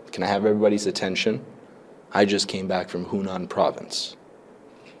said, "Can I have everybody's attention? I just came back from Hunan province."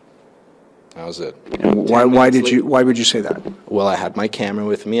 That was it. And why would you say that? Well, I had my camera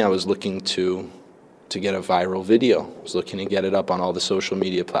with me. I was looking to get a viral video. I was looking to get it up on all the social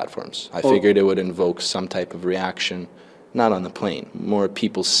media platforms. I figured it would invoke some type of reaction, not on the plane, more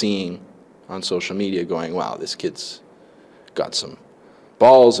people seeing on social media going, "Wow, this kid's got some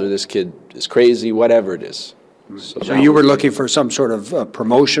balls," or "This kid is crazy," whatever it is. So you were looking for some sort of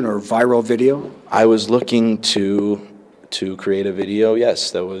promotion or viral video? I was looking to create a video,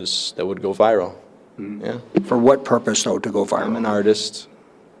 yes, that would go viral. Yeah. For what purpose, though, to go viral? I'm an artist.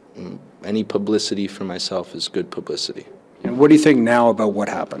 Any publicity for myself is good publicity. And what do you think now about what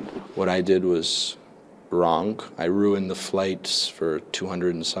happened? What I did was wrong. I ruined the flights for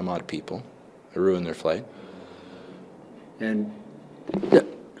 200 and some odd people. I ruined their flight. And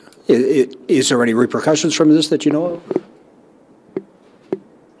is there any repercussions from this that you know of?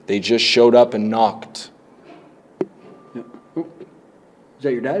 They just showed up and knocked. Is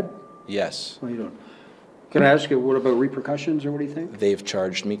that your dad? Yes. How you doing? Can I ask you, what about repercussions, or what do you think? They've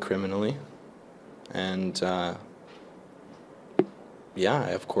charged me criminally, and yeah, I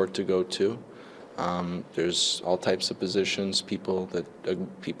have court to go to. There's all types of positions, people that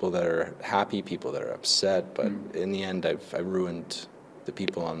are happy, people that are upset, but in the end, I ruined the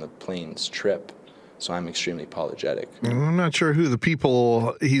people on the plane's trip. So I'm extremely apologetic. I'm not sure who the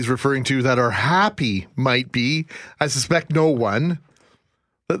people he's referring to that are happy might be. I suspect no one.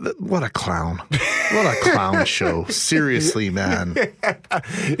 What a clown. What a clown show. Seriously, man.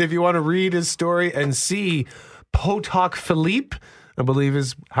 If you want to read his story and see Potok Philippe, I believe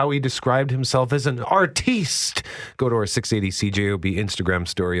is how he described himself as an artiste. Go to our 680 CJOB Instagram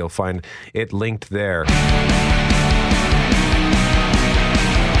story. You'll find it linked there.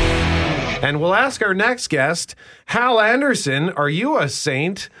 And we'll ask our next guest, Hal Anderson, are you a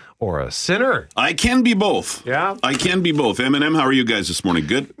saint or a sinner? I can be both. Yeah? I can be both. Eminem, how are you guys this morning?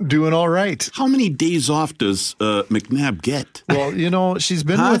 Good? Doing all right. How many days off does McNabb get? Well, she's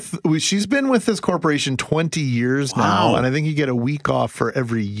been with this corporation 20 years now, and I think you get a week off for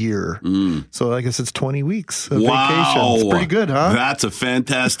every year. So I guess it's 20 weeks of vacation. It's pretty good, huh? That's a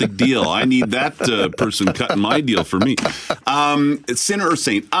fantastic deal. I need that person cutting my deal for me. Sinner or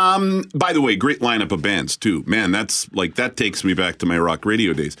saint? By the way, great lineup of bands too. Man, that takes me back to my rock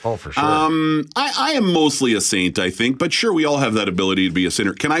radio days. Oh, for sure. I am mostly a saint, I think, but sure, we all have that ability to be a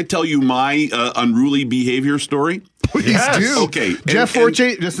sinner. Can I tell you my unruly behavior story? Please do. Okay. Jeff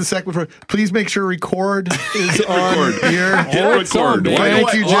Forte, just a second before. Please make sure record is on here. Record.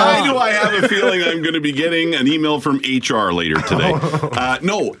 Thank you, Jeff. Why do I have a feeling I'm going to be getting an email from HR later today?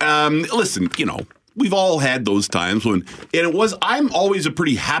 Listen, we've all had those times I'm always a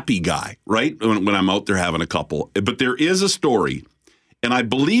pretty happy guy, right? When I'm out there having a couple. But there is a story, and I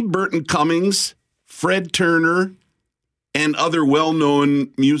believe Burton Cummings, Fred Turner, and other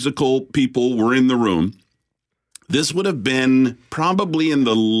well-known musical people were in the room. This would have been probably in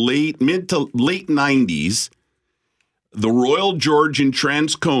the mid to late 90s. The Royal George in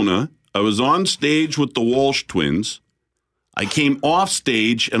Transcona. I was on stage with the Walsh twins. I came off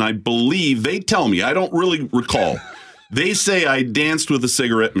stage, and I believe, they tell me, I don't really recall, they say I danced with a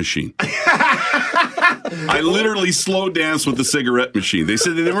cigarette machine. I literally slow danced with the cigarette machine. They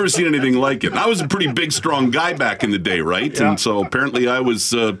said they'd never seen anything like it. And I was a pretty big, strong guy back in the day, right? Yeah. And so apparently I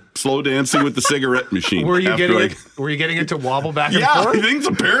was slow dancing with the cigarette machine. Were you getting it to wobble back and forth? Yeah, I think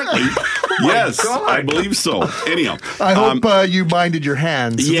apparently. Yes, I believe so. Anyhow. I hope you minded your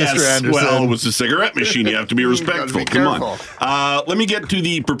hands, yes, Mr. Anderson. Well, it was a cigarette machine. You have to be respectful. Come on. Let me get to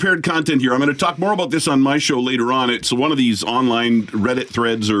the prepared content here. I'm going to talk more about this on my show later on. It's one of these online Reddit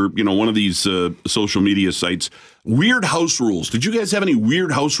threads or, one of these social media sites. Weird house rules. Did you guys have any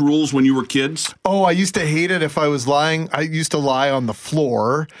weird house rules when you were kids? Oh, I used to hate it if I was lying. I used to lie on the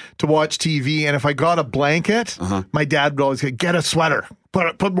floor to watch TV, and if I got a blanket, my dad would always say, get a sweater.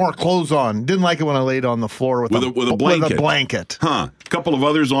 Put more clothes on. Didn't like it when I laid on the floor with a blanket. With a blanket. A couple of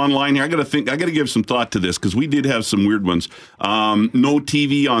others online here. I got to give some thought to this because we did have some weird ones. No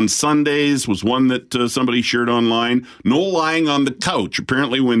TV on Sundays was one that somebody shared online. No lying on the couch.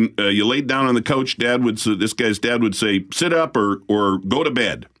 Apparently, when you laid down on the couch, this guy's dad would say, sit up or go to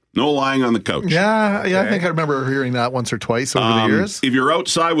bed. No lying on the couch. Yeah, okay. I think I remember hearing that once or twice over the years. If you're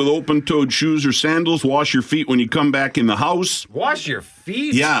outside with open-toed shoes or sandals, wash your feet when you come back in the house. Wash your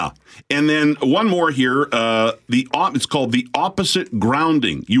feet? Yeah. And then one more here. It's called the opposite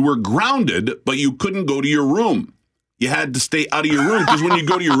grounding. You were grounded, but you couldn't go to your room. You had to stay out of your room because when you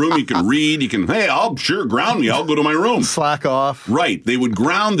go to your room, you can read. You can, ground me. I'll go to my room. Slack off. Right. They would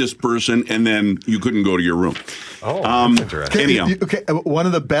ground this person, and then you couldn't go to your room. Oh, that's interesting. Anyhow. Okay, one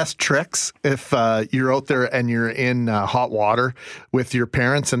of the best tricks, if you're out there and you're in hot water with your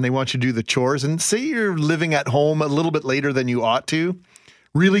parents and they want you to do the chores, and say you're living at home a little bit later than you ought to,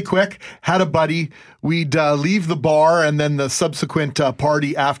 really quick, had a buddy, we'd leave the bar and then the subsequent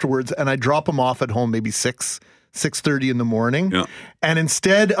party afterwards, and I'd drop him off at home maybe 6:30 in the morning. Yeah. And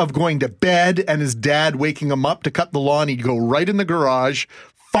instead of going to bed and his dad waking him up to cut the lawn, he'd go right in the garage,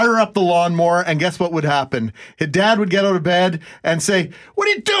 fire up the lawnmower, and guess what would happen? His dad would get out of bed and say, what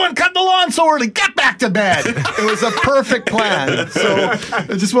are you doing? Cut the lawn so early. Get back to bed. It was a perfect plan. So I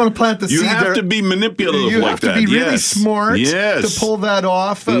just want to plant the seed there. You have to be manipulative like that. You have to be really smart to pull that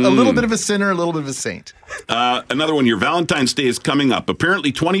off. A little bit of a sinner, a little bit of a saint. Another one here. Valentine's Day is coming up.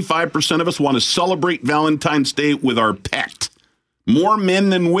 Apparently 25% of us want to celebrate Valentine's Day with our pet. More men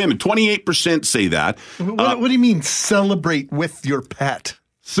than women. 28% say that. What do you mean celebrate with your pet?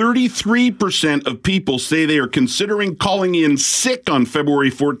 33% of people say they are considering calling in sick on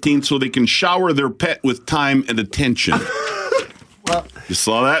February 14th so they can shower their pet with time and attention. Well, you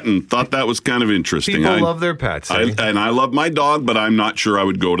saw that and thought that was kind of interesting. People love their pets. And I love my dog, but I'm not sure I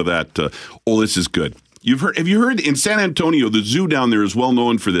would go to that. This is good. Have you heard in San Antonio, the zoo down there is well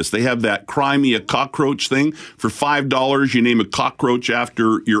known for this. They have that cry me a cockroach thing. For $5, you name a cockroach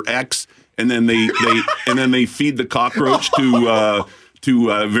after your ex, and then they feed the cockroach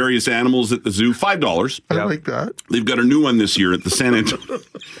to various animals at the zoo. $5. I like that. They've got a new one this year at the San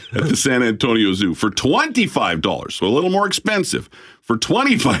Antonio Zoo for $25. So a little more expensive. For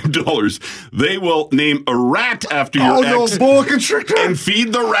 $25, they will name a rat after your ex boa constrictor, and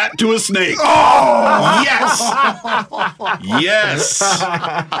feed the rat to a snake. Oh! Yes.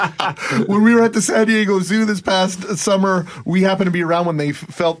 When we were at the San Diego Zoo this past summer, we happened to be around when they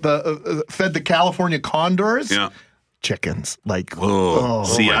fed the California condors. Yeah. Chickens. I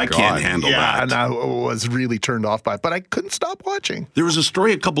can't handle that. And I was really turned off by it, but I couldn't stop watching. There was a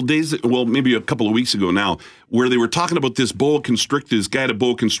story maybe a couple of weeks ago now, where they were talking about this boa constrictor. This guy had a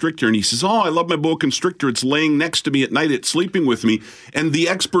boa constrictor, and he says, I love my boa constrictor. It's laying next to me at night. It's sleeping with me. And the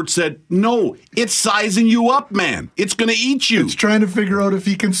expert said, no, it's sizing you up, man. It's going to eat you. It's trying to figure out if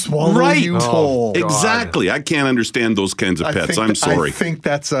he can swallow you whole. Exactly. I can't understand those kinds of pets. I'm sorry. I think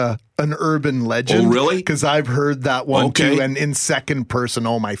that's an urban legend. Oh, really? Because I've heard that one too, and in second person,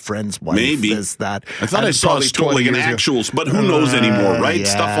 my friend's wife says that. I thought I saw a story, like an actual, but who knows anymore, right? Yeah.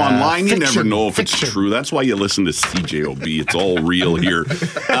 Stuff online, you never know if Fiction. it's true. That's why you listen to CJOB. It's all real here.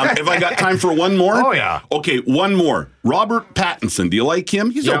 Have I got time for one more? Oh, yeah. Okay, one more. Robert Pattinson. Do you like him?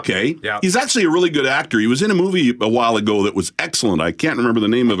 He's okay. Yep. He's actually a really good actor. He was in a movie a while ago that was excellent. I can't remember the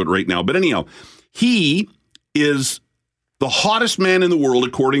name of it right now. But anyhow, he is the hottest man in the world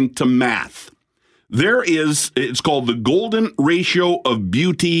according to math. It's called the Golden Ratio of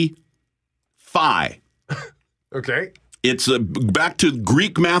Beauty Phi. Okay. It's back to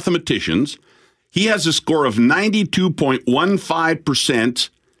Greek mathematicians. He has a score of 92.15%.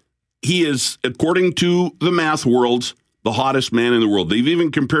 He is, according to the math world, the hottest man in the world. They've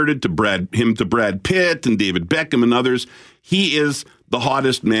even compared it to Brad Pitt and David Beckham and others. He is the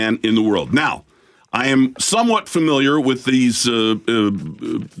hottest man in the world. Now, I am somewhat familiar with these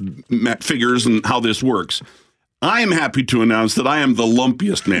figures and how this works. I am happy to announce that I am the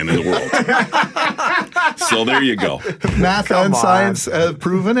lumpiest man in the world. So there you go. Math and science have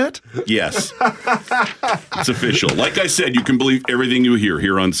proven it? Yes. It's official. Like I said, you can believe everything you hear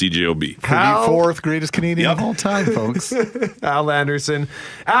here on CJOB. 34th greatest Canadian of all time, folks. Hal Anderson.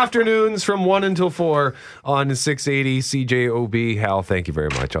 Afternoons from 1 until 4 on 680 CJOB. Hal, thank you very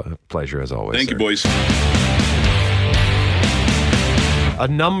much. A pleasure as always. Thank you, boys. A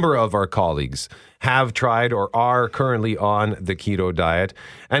number of our colleagues have tried or are currently on the keto diet.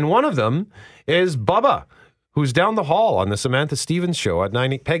 And one of them is Bubba, who's down the hall on the Samantha Stevens show at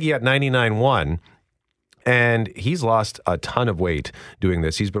Peggy at 99.1. And he's lost a ton of weight doing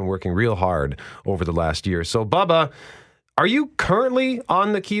this. He's been working real hard over the last year. So, Bubba, are you currently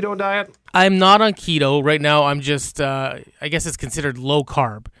on the keto diet? I'm not on keto. Right now, I'm just, I guess it's considered low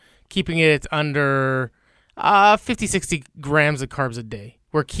carb, keeping it under 50, 60 grams of carbs a day,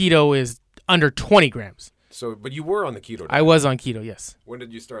 where keto is under 20 grams. So, but you were on the keto diet. I was on keto, yes. When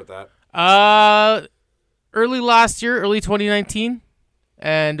did you start that? Early last year, early 2019,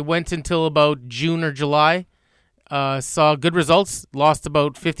 and went until about June or July. Saw good results, lost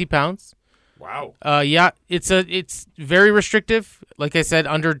about 50 pounds. Wow. Yeah, it's very restrictive. Like I said,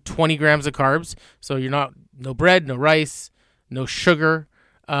 under 20 grams of carbs. So no bread, no rice, no sugar,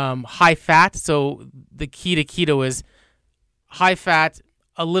 high fat. So the key to keto is high fat,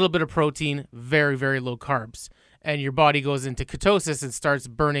 a little bit of protein, very, very low carbs. And your body goes into ketosis and starts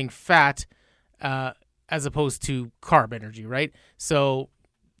burning fat as opposed to carb energy, right? So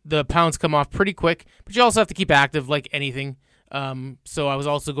the pounds come off pretty quick, but you also have to keep active like anything. So I was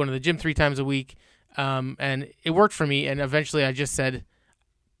also going to the gym 3 times a week, and it worked for me. And eventually I just said,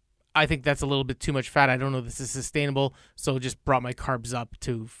 I think that's a little bit too much fat. I don't know if this is sustainable. So just brought my carbs up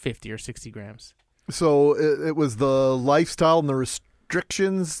to 50 or 60 grams. So it was the lifestyle and the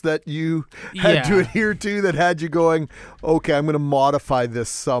restrictions that you had to adhere to that had you going, okay, I'm going to modify this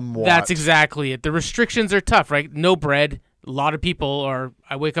somewhat. That's exactly it. The restrictions are tough, right? No bread. A lot of people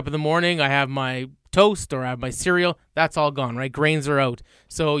I wake up in the morning, I have my toast or I have my cereal. That's all gone, right? Grains are out.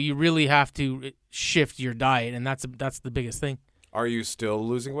 So you really have to shift your diet, and that's the biggest thing. Are you still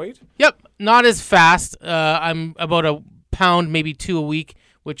losing weight? Yep. Not as fast. I'm about a pound, maybe 2 a week,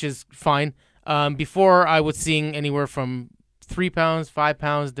 which is fine. Before I was seeing anywhere from 3 pounds, 5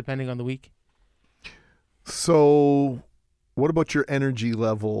 pounds, depending on the week. So what about your energy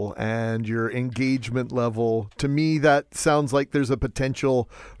level and your engagement level? To me, that sounds like there's a potential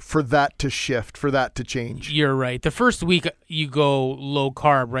for that to shift, for that to change. You're right. The first week you go low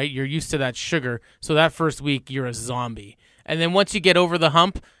carb, right? You're used to that sugar. So that first week you're a zombie. And then once you get over the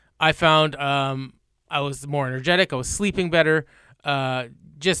hump, I found I was more energetic. I was sleeping better,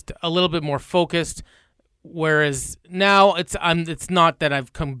 just a little bit more focused. Whereas now it's not that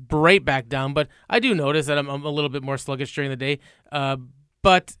I've come right back down, but I do notice that I'm a little bit more sluggish during the day.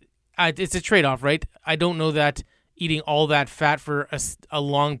 But it's a trade-off, right? I don't know that eating all that fat for a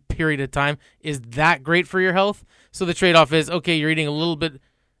long period of time is that great for your health. So the trade-off is, okay, you're eating a little bit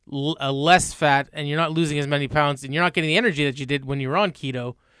less fat and you're not losing as many pounds and you're not getting the energy that you did when you were on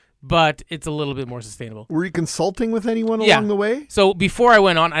keto, but it's a little bit more sustainable. Were you consulting with anyone along the way? So before I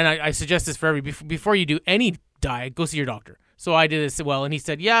went on, and I suggest this for before you do any diet, go see your doctor. So I did this and he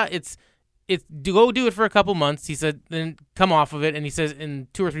said, yeah, it's go do it for a couple months. He said, then come off of it. And he says, in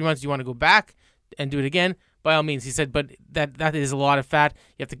 2 or 3 months, you want to go back and do it again, by all means. He said, but that is a lot of fat.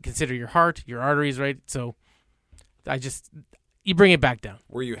 You have to consider your heart, your arteries, right? So you bring it back down.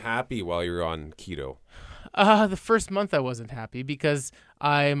 Were you happy while you were on keto? The first month I wasn't happy because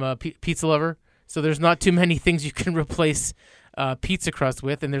I'm a pizza lover. So there's not too many things you can replace pizza crust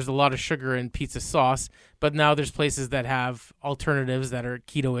with, and there's a lot of sugar in pizza sauce. But now there's places that have alternatives that are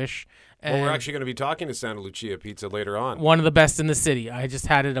keto-ish. Well, we're actually going to be talking to Santa Lucia Pizza later on. One of the best in the city. I just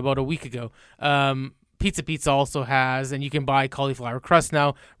had it about a week ago. Pizza also has, and you can buy cauliflower crust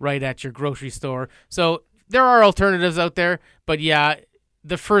now right at your grocery store. So there are alternatives out there, but yeah,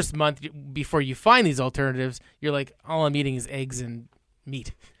 the first month before you find these alternatives, you're like, all I'm eating is eggs and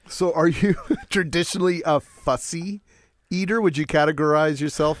meat. So are you traditionally a fussy eater? Would you categorize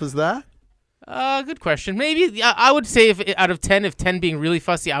yourself as that? Good question. Maybe I would say if out of 10, if 10 being really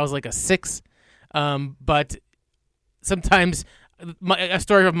fussy, I was like a 6. But sometimes a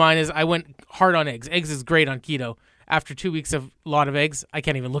story of mine is I went hard on eggs. Eggs is great on keto. After 2 weeks of a lot of eggs, I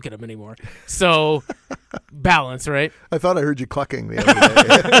can't even look at them anymore. So balance, right? I thought I heard you clucking the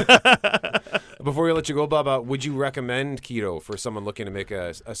other day. Before we let you go, Bubba, would you recommend keto for someone looking to make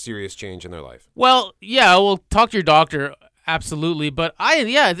a serious change in their life? Well, yeah, talk to your doctor, absolutely. But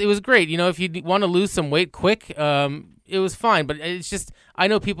it was great. You know, if you want to lose some weight quick, it was fine. But it's just, I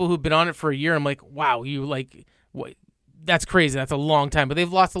know people who've been on it for a year. I'm like, wow, that's crazy. That's a long time. But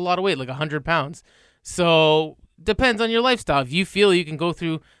they've lost a lot of weight, like 100 pounds. So depends on your lifestyle. If you feel you can go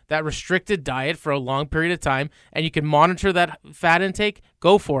through that restricted diet for a long period of time and you can monitor that fat intake,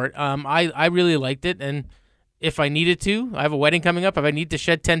 go for it. I really liked it, and if I needed to, I have a wedding coming up. If I need to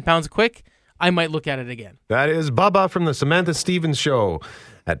shed 10 pounds quick, I might look at it again. That is Bubba from the Samantha Stevens Show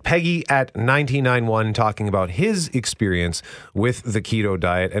at Peggy at 99.1 talking about his experience with the keto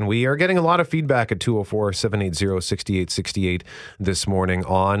diet. And we are getting a lot of feedback at 204-780-6868 this morning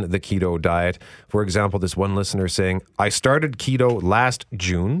on the keto diet. For example, this one listener saying, I started keto last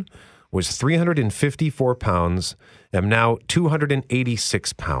June, was 354 pounds, am now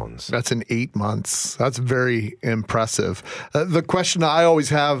 286 pounds. That's in 8 months. That's very impressive. The question I always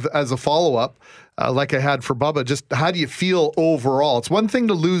have as a follow-up, like I had for Bubba, just how do you feel overall? It's one thing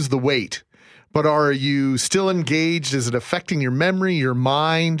to lose the weight, but are you still engaged? Is it affecting your memory, your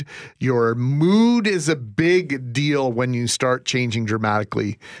mind? Your mood is a big deal when you start changing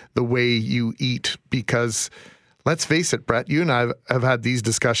dramatically the way you eat, because let's face it, Brett, you and I have had these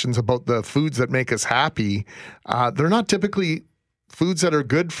discussions about the foods that make us happy. They're not typically foods that are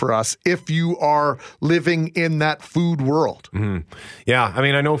good for us if you are living in that food world. Mm-hmm. Yeah, I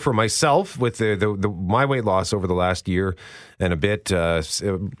mean, I know for myself with my weight loss over the last year and a bit, in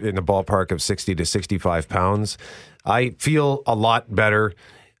the ballpark of 60 to 65 pounds, I feel a lot better.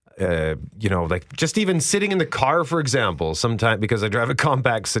 Like just even sitting in the car, for example, sometimes because I drive a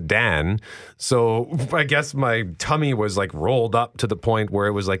compact sedan. So I guess my tummy was like rolled up to the point where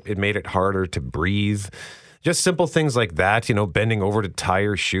it was like, it made it harder to breathe. Just simple things like that, bending over to tie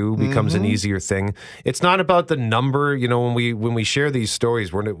your shoe becomes an easier thing. It's not about the number, when we share these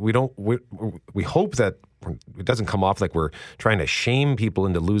stories, we hope that it doesn't come off like we're trying to shame people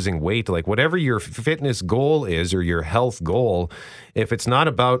into losing weight. Like whatever your fitness goal is or your health goal, if it's not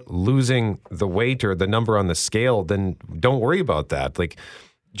about losing the weight or the number on the scale, then don't worry about that. Like,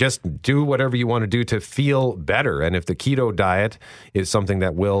 just do whatever you want to do to feel better. And if the keto diet is something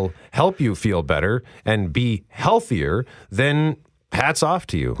that will help you feel better and be healthier, then hats off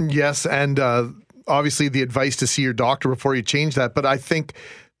to you. Yes, and obviously the advice to see your doctor before you change that. But I think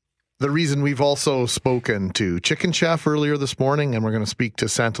the reason we've also spoken to Chicken Chef earlier this morning, and we're going to speak to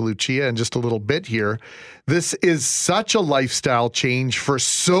Santa Lucia in just a little bit here, this is such a lifestyle change for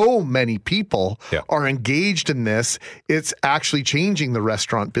so many people are engaged in this. It's actually changing the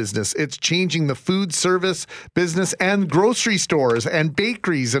restaurant business. It's changing the food service business, and grocery stores and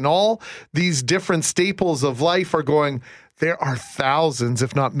bakeries and all these different staples of life are going, there are thousands,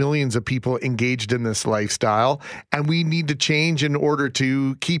 if not millions of people engaged in this lifestyle, and we need to change in order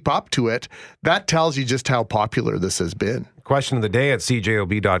to keep up to it. That tells you just how popular this has been. Of question of the day at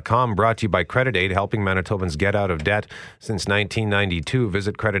cjob.com, brought to you by Credit Aid, helping Manitobans get out of debt since 1992.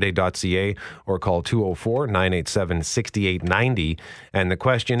 Visit creditaid.ca or call 204-987-6890. And the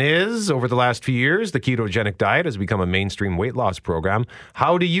question is, over the last few years, the ketogenic diet has become a mainstream weight loss program.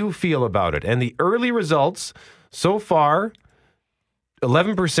 How do you feel about it? And the early results so far,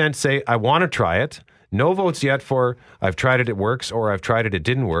 11% say, I want to try it. No votes yet for I've tried it, it works, or I've tried it, it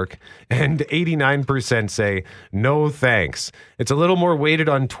didn't work. And 89% say no thanks. It's a little more weighted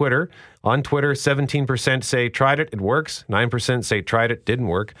on Twitter. On Twitter, 17% say tried it, it works. 9% say tried it, didn't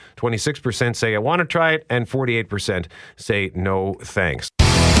work. 26% say I want to try it. And 48% say no thanks.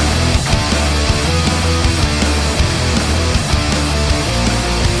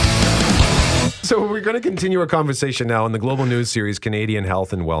 So we're going to continue our conversation now in the Global News Series, Canadian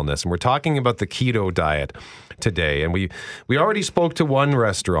Health and Wellness. And we're talking about the keto diet today. And we already spoke to one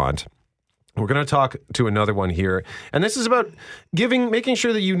restaurant. We're going to talk to another one here. And this is about making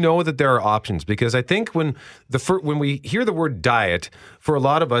sure that you know that there are options. Because I think when we hear the word diet, for a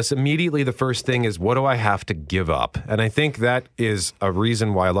lot of us, immediately the first thing is, what do I have to give up? And I think that is a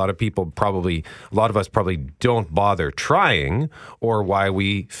reason why a lot of us probably don't bother trying, or why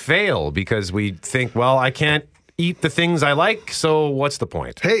we fail, because we think, well, I can't eat the things I like, so what's the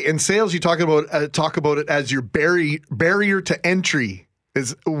point? Hey, in sales, you talk about it as your barrier to entry.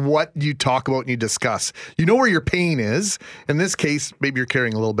 Is what you talk about and you discuss. You know where your pain is. In this case, maybe you're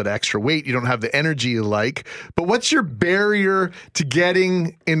carrying a little bit of extra weight. You don't have the energy you like. But what's your barrier to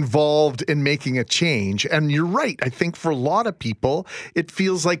getting involved in making a change? And you're right. I think for a lot of people, it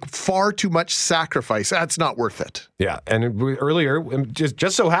feels like far too much sacrifice. That's not worth it. Yeah. And earlier,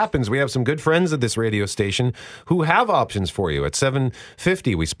 just so happens, we have some good friends at this radio station who have options for you. At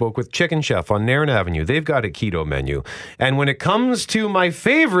 7:50, we spoke with Chicken Chef on Nairn Avenue. They've got a keto menu. And when it comes to my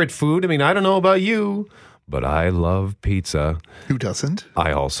favorite food, I mean, I don't know about you, but I love pizza. Who doesn't?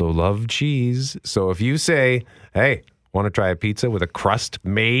 I also love cheese. So if you say, hey, want to try a pizza with a crust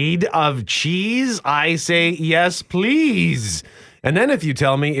made of cheese? I say, yes, please. And then if you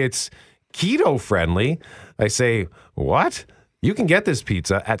tell me it's keto-friendly, I say, what? You can get this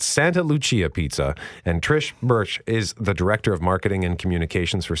pizza at Santa Lucia Pizza. And Trish Birch is the Director of Marketing and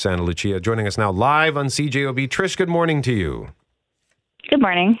Communications for Santa Lucia, joining us now live on CJOB. Trish, good morning to you. Good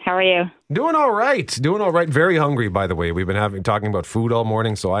morning. How are you? Doing all right. Very hungry, by the way. We've been talking about food all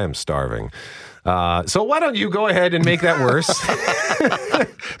morning, so I am starving. So why don't you go ahead and make that worse?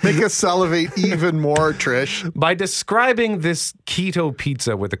 Make us salivate even more, Trish. By describing this keto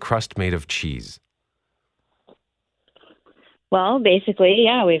pizza with a crust made of cheese. Well, basically,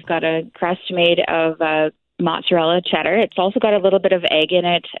 yeah, we've got a crust made of mozzarella cheddar. It's also got a little bit of egg in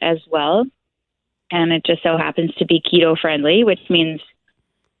it as well. And it just so happens to be keto-friendly, which means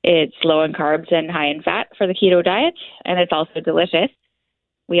it's low in carbs and high in fat for the keto diet. And it's also delicious.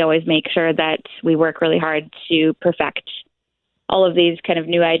 We always make sure that we work really hard to perfect all of these kind of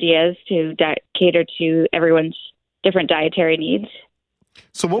new ideas to cater to everyone's different dietary needs.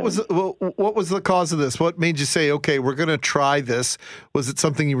 So what was the cause of this? What made you say, okay, we're going to try this? Was it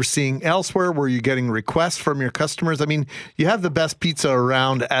something you were seeing elsewhere? Were you getting requests from your customers? I mean, you have the best pizza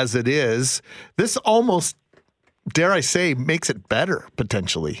around as it is. This almost, dare I say, makes it better,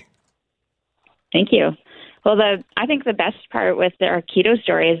 potentially. Thank you. Well, I think the best part with our keto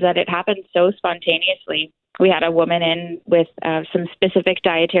story is that it happened so spontaneously. We had a woman in with some specific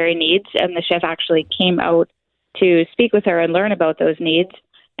dietary needs, and the chef actually came out to speak with her and learn about those needs.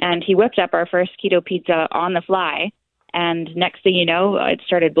 And he whipped up our first keto pizza on the fly. And next thing you know, it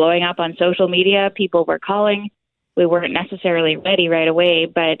started blowing up on social media. People were calling. We weren't necessarily ready right away,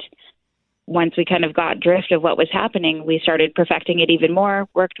 but once we kind of got drift of what was happening, we started perfecting it even more,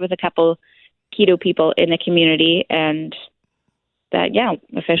 worked with a couple keto people in the community, and that,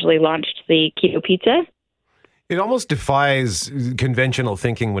 officially launched the keto pizza. It almost defies conventional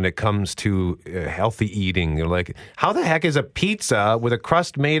thinking when it comes to healthy eating. You're like, how the heck is a pizza with a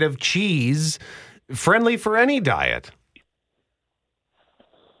crust made of cheese friendly for any diet?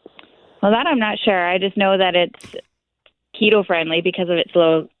 Well, that I'm not sure. I just know that it's keto-friendly because of its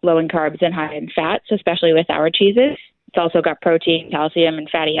low in carbs and high in fats, especially with our cheeses. It's also got protein, calcium, and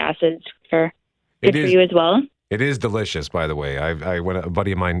fatty acids for you as well. It is delicious, by the way. When a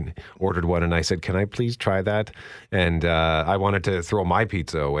buddy of mine ordered one, and I said, can I please try that? And I wanted to throw my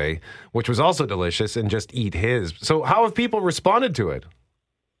pizza away, which was also delicious, and just eat his. So how have people responded to it?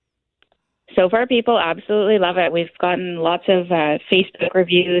 So far, people absolutely love it. We've gotten lots of Facebook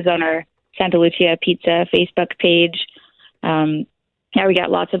reviews on our Santa Lucia Pizza Facebook page. We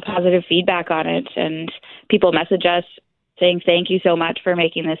got lots of positive feedback on it, and people message us saying thank you so much for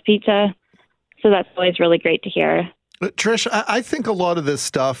making this pizza. So that's always really great to hear. Trish, I think a lot of this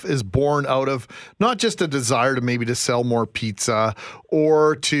stuff is born out of not just a desire to sell more pizza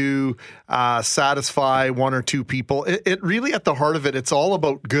or to satisfy one or two people. It really, at the heart of it, it's all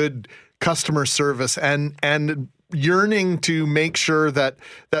about good customer service and yearning to make sure that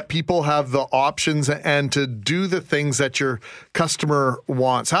people have the options and to do the things that your customer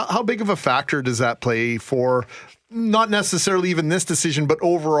wants. How big of a factor does that play for not necessarily even this decision, but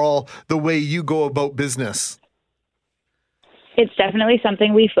overall the way you go about business? It's definitely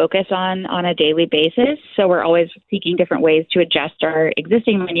something we focus on a daily basis. So we're always seeking different ways to adjust our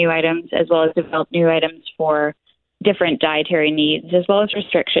existing menu items as well as develop new items for different dietary needs as well as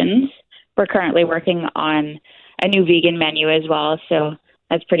restrictions. We're currently working on a new vegan menu as well. So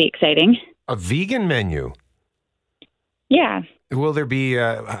that's pretty exciting. A vegan menu? Yeah. Will there be,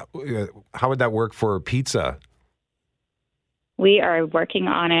 how would that work for pizza? We are working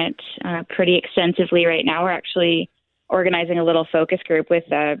on it pretty extensively right now. We're actually organizing a little focus group with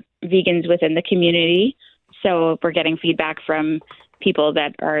vegans within the community. So we're getting feedback from people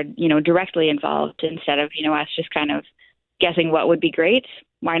that are, directly involved instead of, us just kind of guessing what would be great.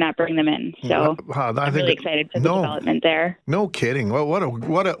 Why not bring them in? So I'm really excited for the development there. No kidding. Well,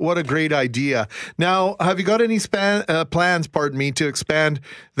 what a great idea. Now, have you got any plans, to expand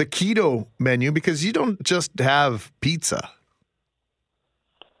the keto menu? Because you don't just have pizza.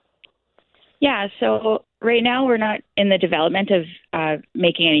 Yeah, so right now we're not in the development of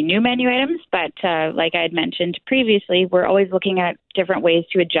making any new menu items, but like I had mentioned previously, we're always looking at different ways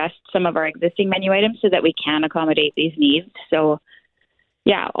to adjust some of our existing menu items so that we can accommodate these needs. So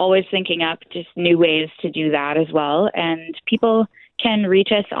yeah, always thinking up just new ways to do that as well. And people can reach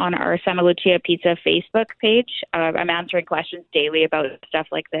us on our Santa Lucia Pizza Facebook page. I'm answering questions daily about stuff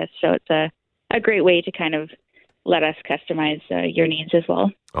like this, so it's a great way to kind of let us customize your needs as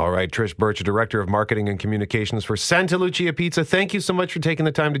well. All right, Trish Birch, Director of Marketing and Communications for Santa Lucia Pizza. Thank you so much for taking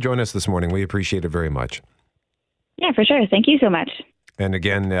the time to join us this morning. We appreciate it very much. Yeah, for sure. Thank you so much. And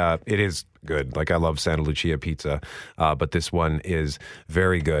again, it is good. Like, I love Santa Lucia Pizza, but this one is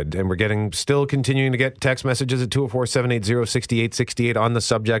very good. And we're still continuing to get text messages at 204-780-6868 on the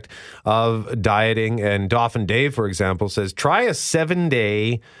subject of dieting. And Dauphin Dave, for example, says, try a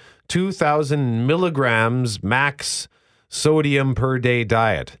 7-day 2,000 milligrams max sodium per day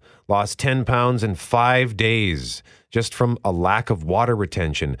diet. Lost 10 pounds in 5 days just from a lack of water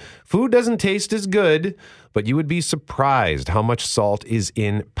retention. Food doesn't taste as good, but you would be surprised how much salt is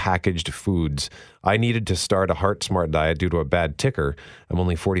in packaged foods. I needed to start a Heart Smart diet due to a bad ticker. I'm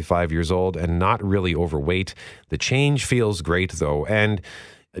only 45 years old and not really overweight. The change feels great, though. And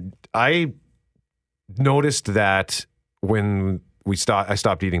I noticed that when I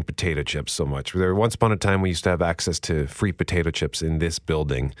stopped eating potato chips so much. Once upon a time, we used to have access to free potato chips in this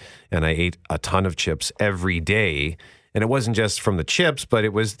building, and I ate a ton of chips every day. And it wasn't just from the chips, but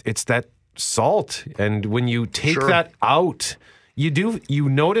it's that salt. And when you take that out, you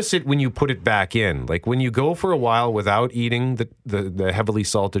notice it when you put it back in. Like when you go for a while without eating the heavily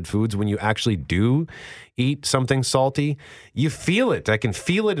salted foods, when you actually do eat something salty, you feel it. I can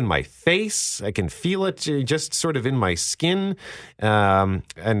feel it in my face. I can feel it just sort of in my skin. And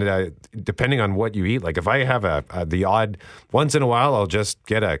depending on what you eat, like if I have the odd, once in a while, I'll just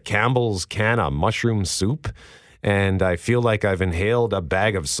get a Campbell's can of mushroom soup, and I feel like I've inhaled a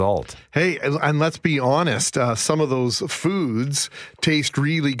bag of salt. Hey, and let's be honest, some of those foods taste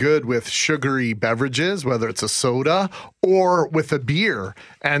really good with sugary beverages, whether it's a soda or with a beer.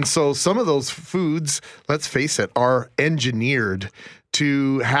 And so some of those foods, let's face it, are engineered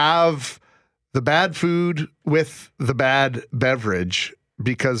to have the bad food with the bad beverage,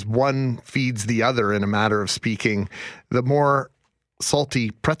 because one feeds the other, in a matter of speaking. The more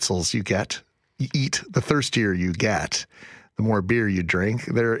salty pretzels you eat, the thirstier you get. The more beer you drink,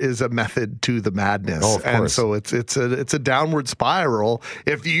 there is a method to the madness. Oh, of course. And so it's a downward spiral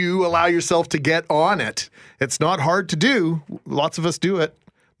if you allow yourself to get on it. It's not hard to do. Lots of us do it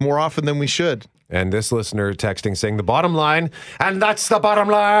more often than we should. And this listener texting saying the bottom line, and that's the bottom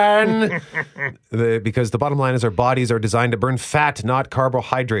line. Because the bottom line is our bodies are designed to burn fat, not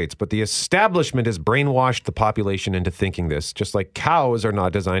carbohydrates. But the establishment has brainwashed the population into thinking this. Just like cows are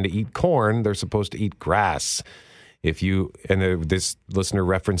not designed to eat corn, they're supposed to eat grass. This listener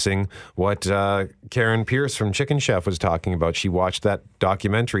referencing what Karen Pierce from Chicken Chef was talking about. She watched that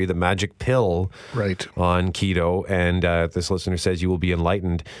documentary, The Magic Pill, on keto, and this listener says you will be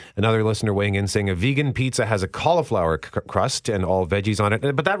enlightened. Another listener weighing in saying a vegan pizza has a cauliflower crust and all veggies on it.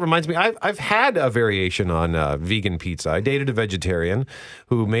 But that reminds me, I've had a variation on vegan pizza. I dated a vegetarian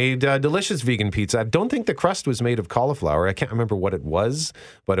who made delicious vegan pizza. I don't think the crust was made of cauliflower. I can't remember what it was,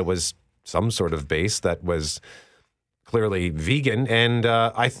 but it was some sort of base that was clearly vegan. And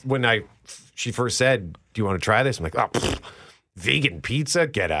when she first said, "Do you want to try this?" I'm like, "Oh, vegan pizza?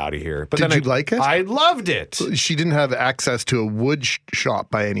 Get out of here!" But Did you like it? I loved it. She didn't have access to a wood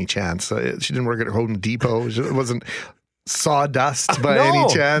shop by any chance. She didn't work at Home Depot. It wasn't sawdust by any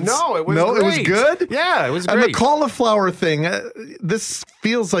chance. No, it was great. It was good. Yeah, it was great. And the cauliflower thing, this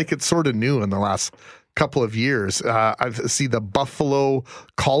feels like it's sort of new in the last couple of years. I see the buffalo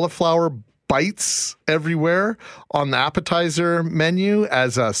cauliflower bites everywhere on the appetizer menu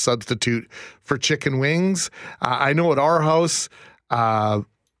as a substitute for chicken wings. I know at our house,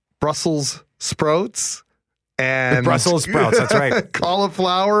 Brussels sprouts and Brussels sprouts. That's right.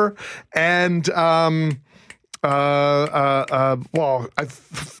 Cauliflower and I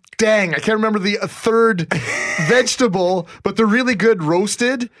can't remember the third vegetable, but they're really good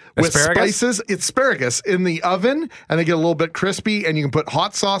roasted with spices. It's asparagus in the oven, and they get a little bit crispy, and you can put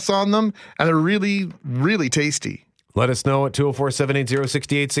hot sauce on them, and they're really, really tasty. Let us know at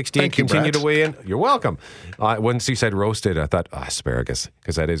 204-780-6868. Thank you, Continue Brett. to weigh in. You're welcome. Once you said roasted, I thought asparagus,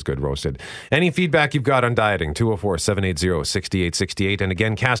 because that is good roasted. Any feedback you've got on dieting, 204-780-6868. And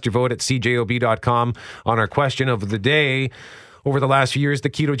again, cast your vote at cjob.com on our question of the day. Over the last few years, the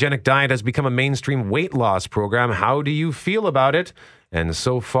ketogenic diet has become a mainstream weight loss program. How do you feel about it? And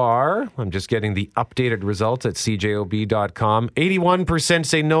so far, I'm just getting the updated results at cjob.com. 81%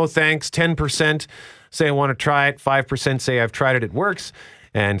 say no thanks, 10% say I want to try it, 5% say I've tried it, it works,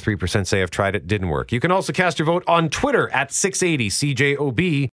 and 3% say I've tried it, didn't work. You can also cast your vote on Twitter at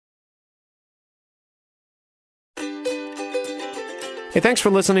 680CJOB. Hey, thanks for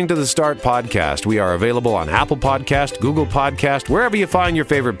listening to the Start Podcast. We are available on Apple Podcast, Google Podcast, wherever you find your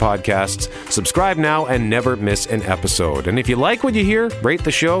favorite podcasts. Subscribe now and never miss an episode. And if you like what you hear, rate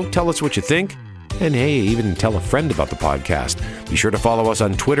the show, tell us what you think, and hey, even tell a friend about the podcast. Be sure to follow us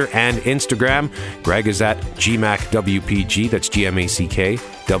on Twitter and Instagram. Greg is at GMACWPG, that's GMACK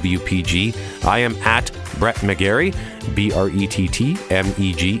WPG. I am at Brett McGarry,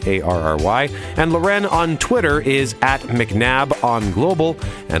 BRETTMEGARRY. And Loren on Twitter is at McNabb on Global,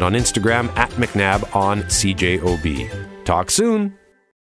 and on Instagram at McNabb on CJOB. Talk soon.